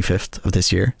March 25th of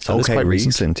this year. So it's quite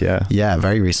recent. Yeah. Yeah,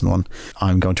 very recent one.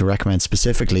 I'm going to recommend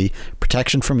specifically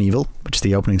Protection from Evil, which is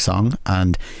the opening song,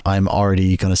 and I'm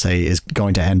already going to say is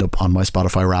going to end up on my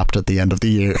Spotify Wrapped at the end of the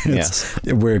year. Yes.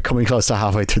 We're coming close to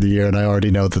halfway through the year, and I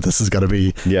already know that this is going to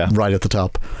be right at the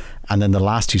top. And then the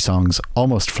last 2 songs,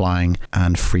 Almost Flying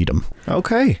and Freedom.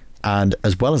 Okay. And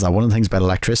as well as that, one of the things about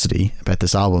Electricity, about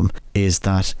this album, is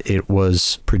that it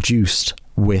was produced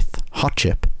with Hot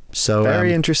Chip. So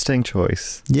very interesting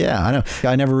choice. Yeah, I know.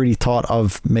 I never really thought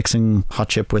of mixing Hot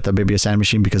Chip with Ibibio Sound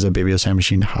Machine because Ibibio Sound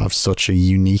Machine have such a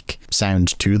unique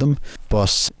sound to them.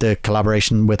 But the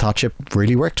collaboration with Hot Chip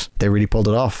really worked. They really pulled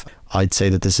it off. I'd say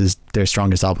that this is their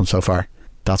strongest album so far.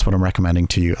 That's what I'm recommending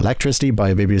to you. Electricity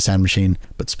by Ibibio Sound Machine,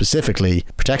 but specifically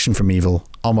Protection from Evil,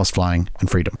 Almost Flying, and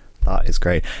Freedom. That is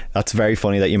great. That's very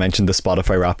funny that you mentioned the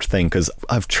Spotify Wrapped thing, because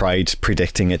I've tried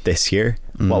predicting it this year.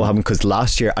 What will happen, because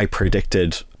last year I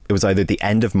predicted it was either the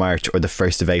end of March or the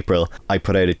 1st of April. I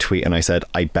put out a tweet and I said,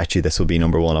 I bet you this will be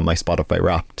number 1 on my Spotify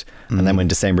Wrapped. And then when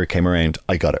December came around,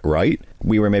 I got it right.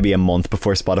 We were maybe a month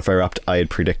before Spotify Wrapped. I had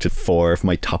predicted 4 of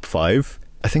my top 5.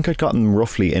 I think I'd gotten them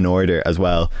roughly in order as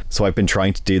well. So I've been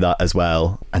trying to do that as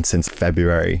well. And since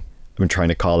February, I've been trying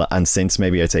to call it. And since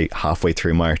maybe I'd say halfway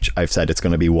through March, I've said it's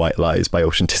going to be White Lies by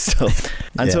Ocean Distill.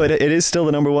 And so it is still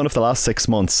the number 1 of the last 6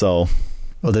 months. So...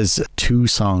 Well, there's 2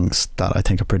 songs that I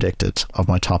think are predicted of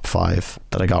my top 5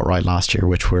 that I got right last year,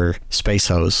 which were Space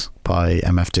Hose by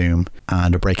MF Doom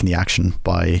and A Break in the Action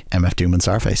by MF Doom and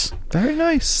Starface. Very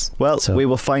nice. Well, we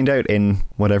will find out in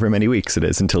whatever many weeks it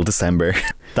is until December.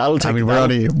 That'll take. I mean,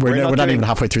 we're not even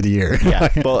halfway through the year. Yeah,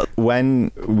 but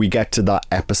when we get to that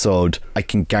episode, I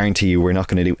can guarantee you we're not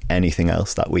going to do anything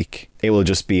else that week. It will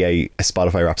just be a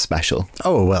Spotify Wrapped special.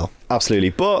 Oh, well. Absolutely.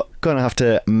 But going to have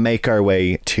to make our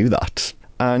way to that.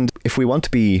 And if we want to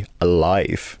be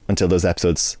alive until those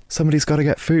episodes, somebody's got to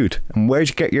get food. And where'd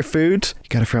you get your food? You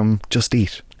get it from Just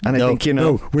Eat. And I think,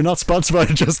 No, we're not sponsored by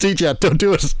Just Eat yet. Don't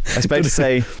do it. I was about to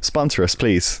say, sponsor us,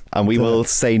 please. And we will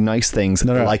say nice things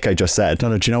like I just said.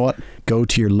 No, do you know what? Go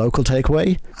to your local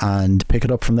takeaway and pick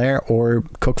it up from there, or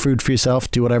cook food for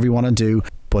yourself. Do whatever you want to do.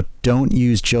 But don't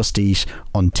use Just Eat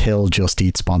until Just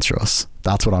Eat sponsor us.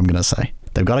 That's what I'm going to say.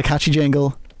 They've got a catchy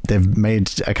jingle. They've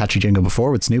made a catchy jingle before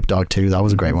with Snoop Dogg too. That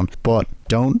was a great one. But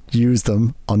don't use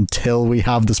them until we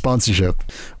have the sponsorship.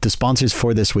 The sponsors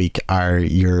for this week are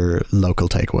your local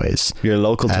takeaways. Your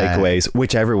local takeaways,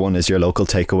 whichever one is your local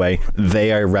takeaway,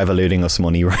 they are revoluting us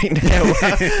money right now.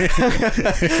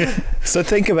 So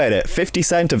think about it. 50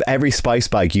 cents of every spice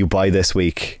bag you buy this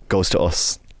week goes to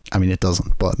us. I mean, it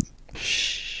doesn't, but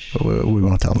we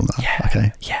won't tell them that. Yeah.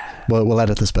 Okay. Yeah. Well, we'll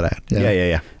edit this bit out.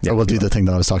 Yeah. So we'll do the thing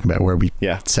that I was talking about where we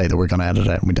say that we're going to edit it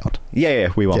out and we don't. Yeah,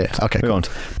 we won't. Yeah, okay, we won't.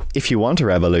 If you want to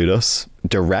revolute us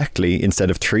directly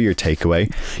instead of through your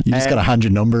takeaway, you just got to hand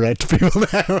your number out to people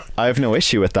now. I have no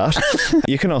issue with that.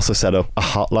 You can also set up a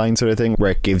hotline sort of thing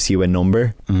where it gives you a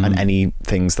number and any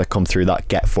things that come through that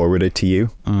get forwarded to you.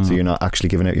 So you're not actually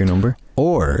giving out your number.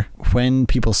 Or when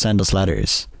people send us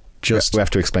letters, we have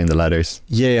to explain the letters.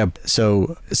 Yeah.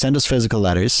 So send us physical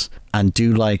letters and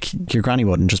do like your granny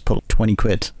would and just put 20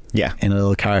 quid in a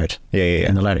little card. Yeah.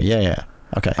 In the letter. Yeah.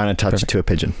 Okay. And attach it to a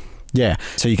pigeon. Yeah,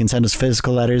 so you can send us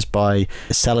physical letters by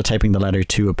sellotaping the letter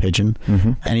to a pigeon.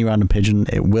 Any random pigeon,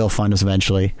 it will find us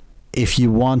eventually. If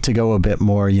you want to go a bit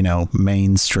more, you know,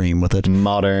 mainstream with it,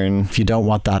 modern, if you don't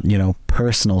want that, you know,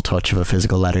 personal touch of a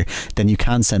physical letter, then you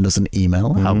can send us an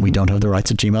email at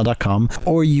wedon'thavetherights@gmail.com,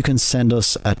 or you can send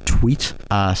us a tweet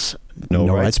at No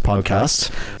Rights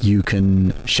Podcast. You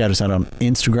can shout us out on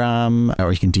Instagram,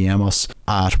 or you can DM us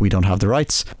at We Don't Have the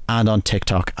Rights, and on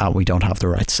TikTok at We Don't Have the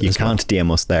Rights. You can't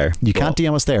DM us there. You can't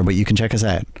DM us there, but you can check us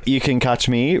out. You can catch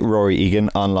me, Rory Egan,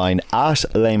 online at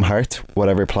Lameheart,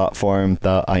 whatever platform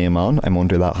that I am on. I'm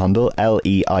under that handle,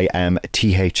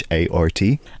 LeimThart.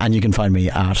 And you can find me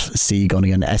at C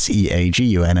Gunnigan,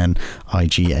 SeaGunnigan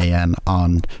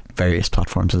on various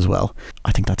platforms as well.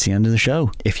 I think that's the end of the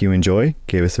show. If you enjoy,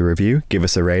 give us a review, give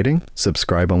us a rating,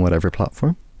 subscribe on whatever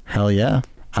platform. Hell yeah.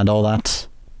 And all that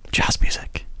jazz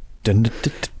music.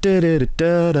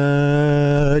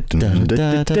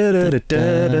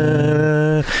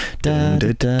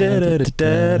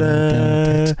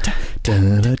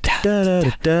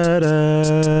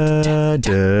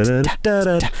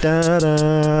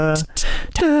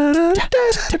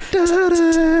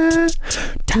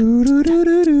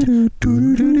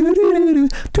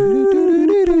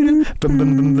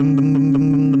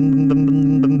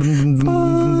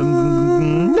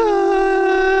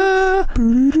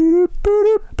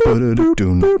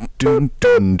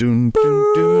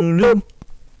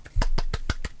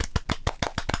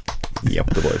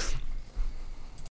 Yep, the boys.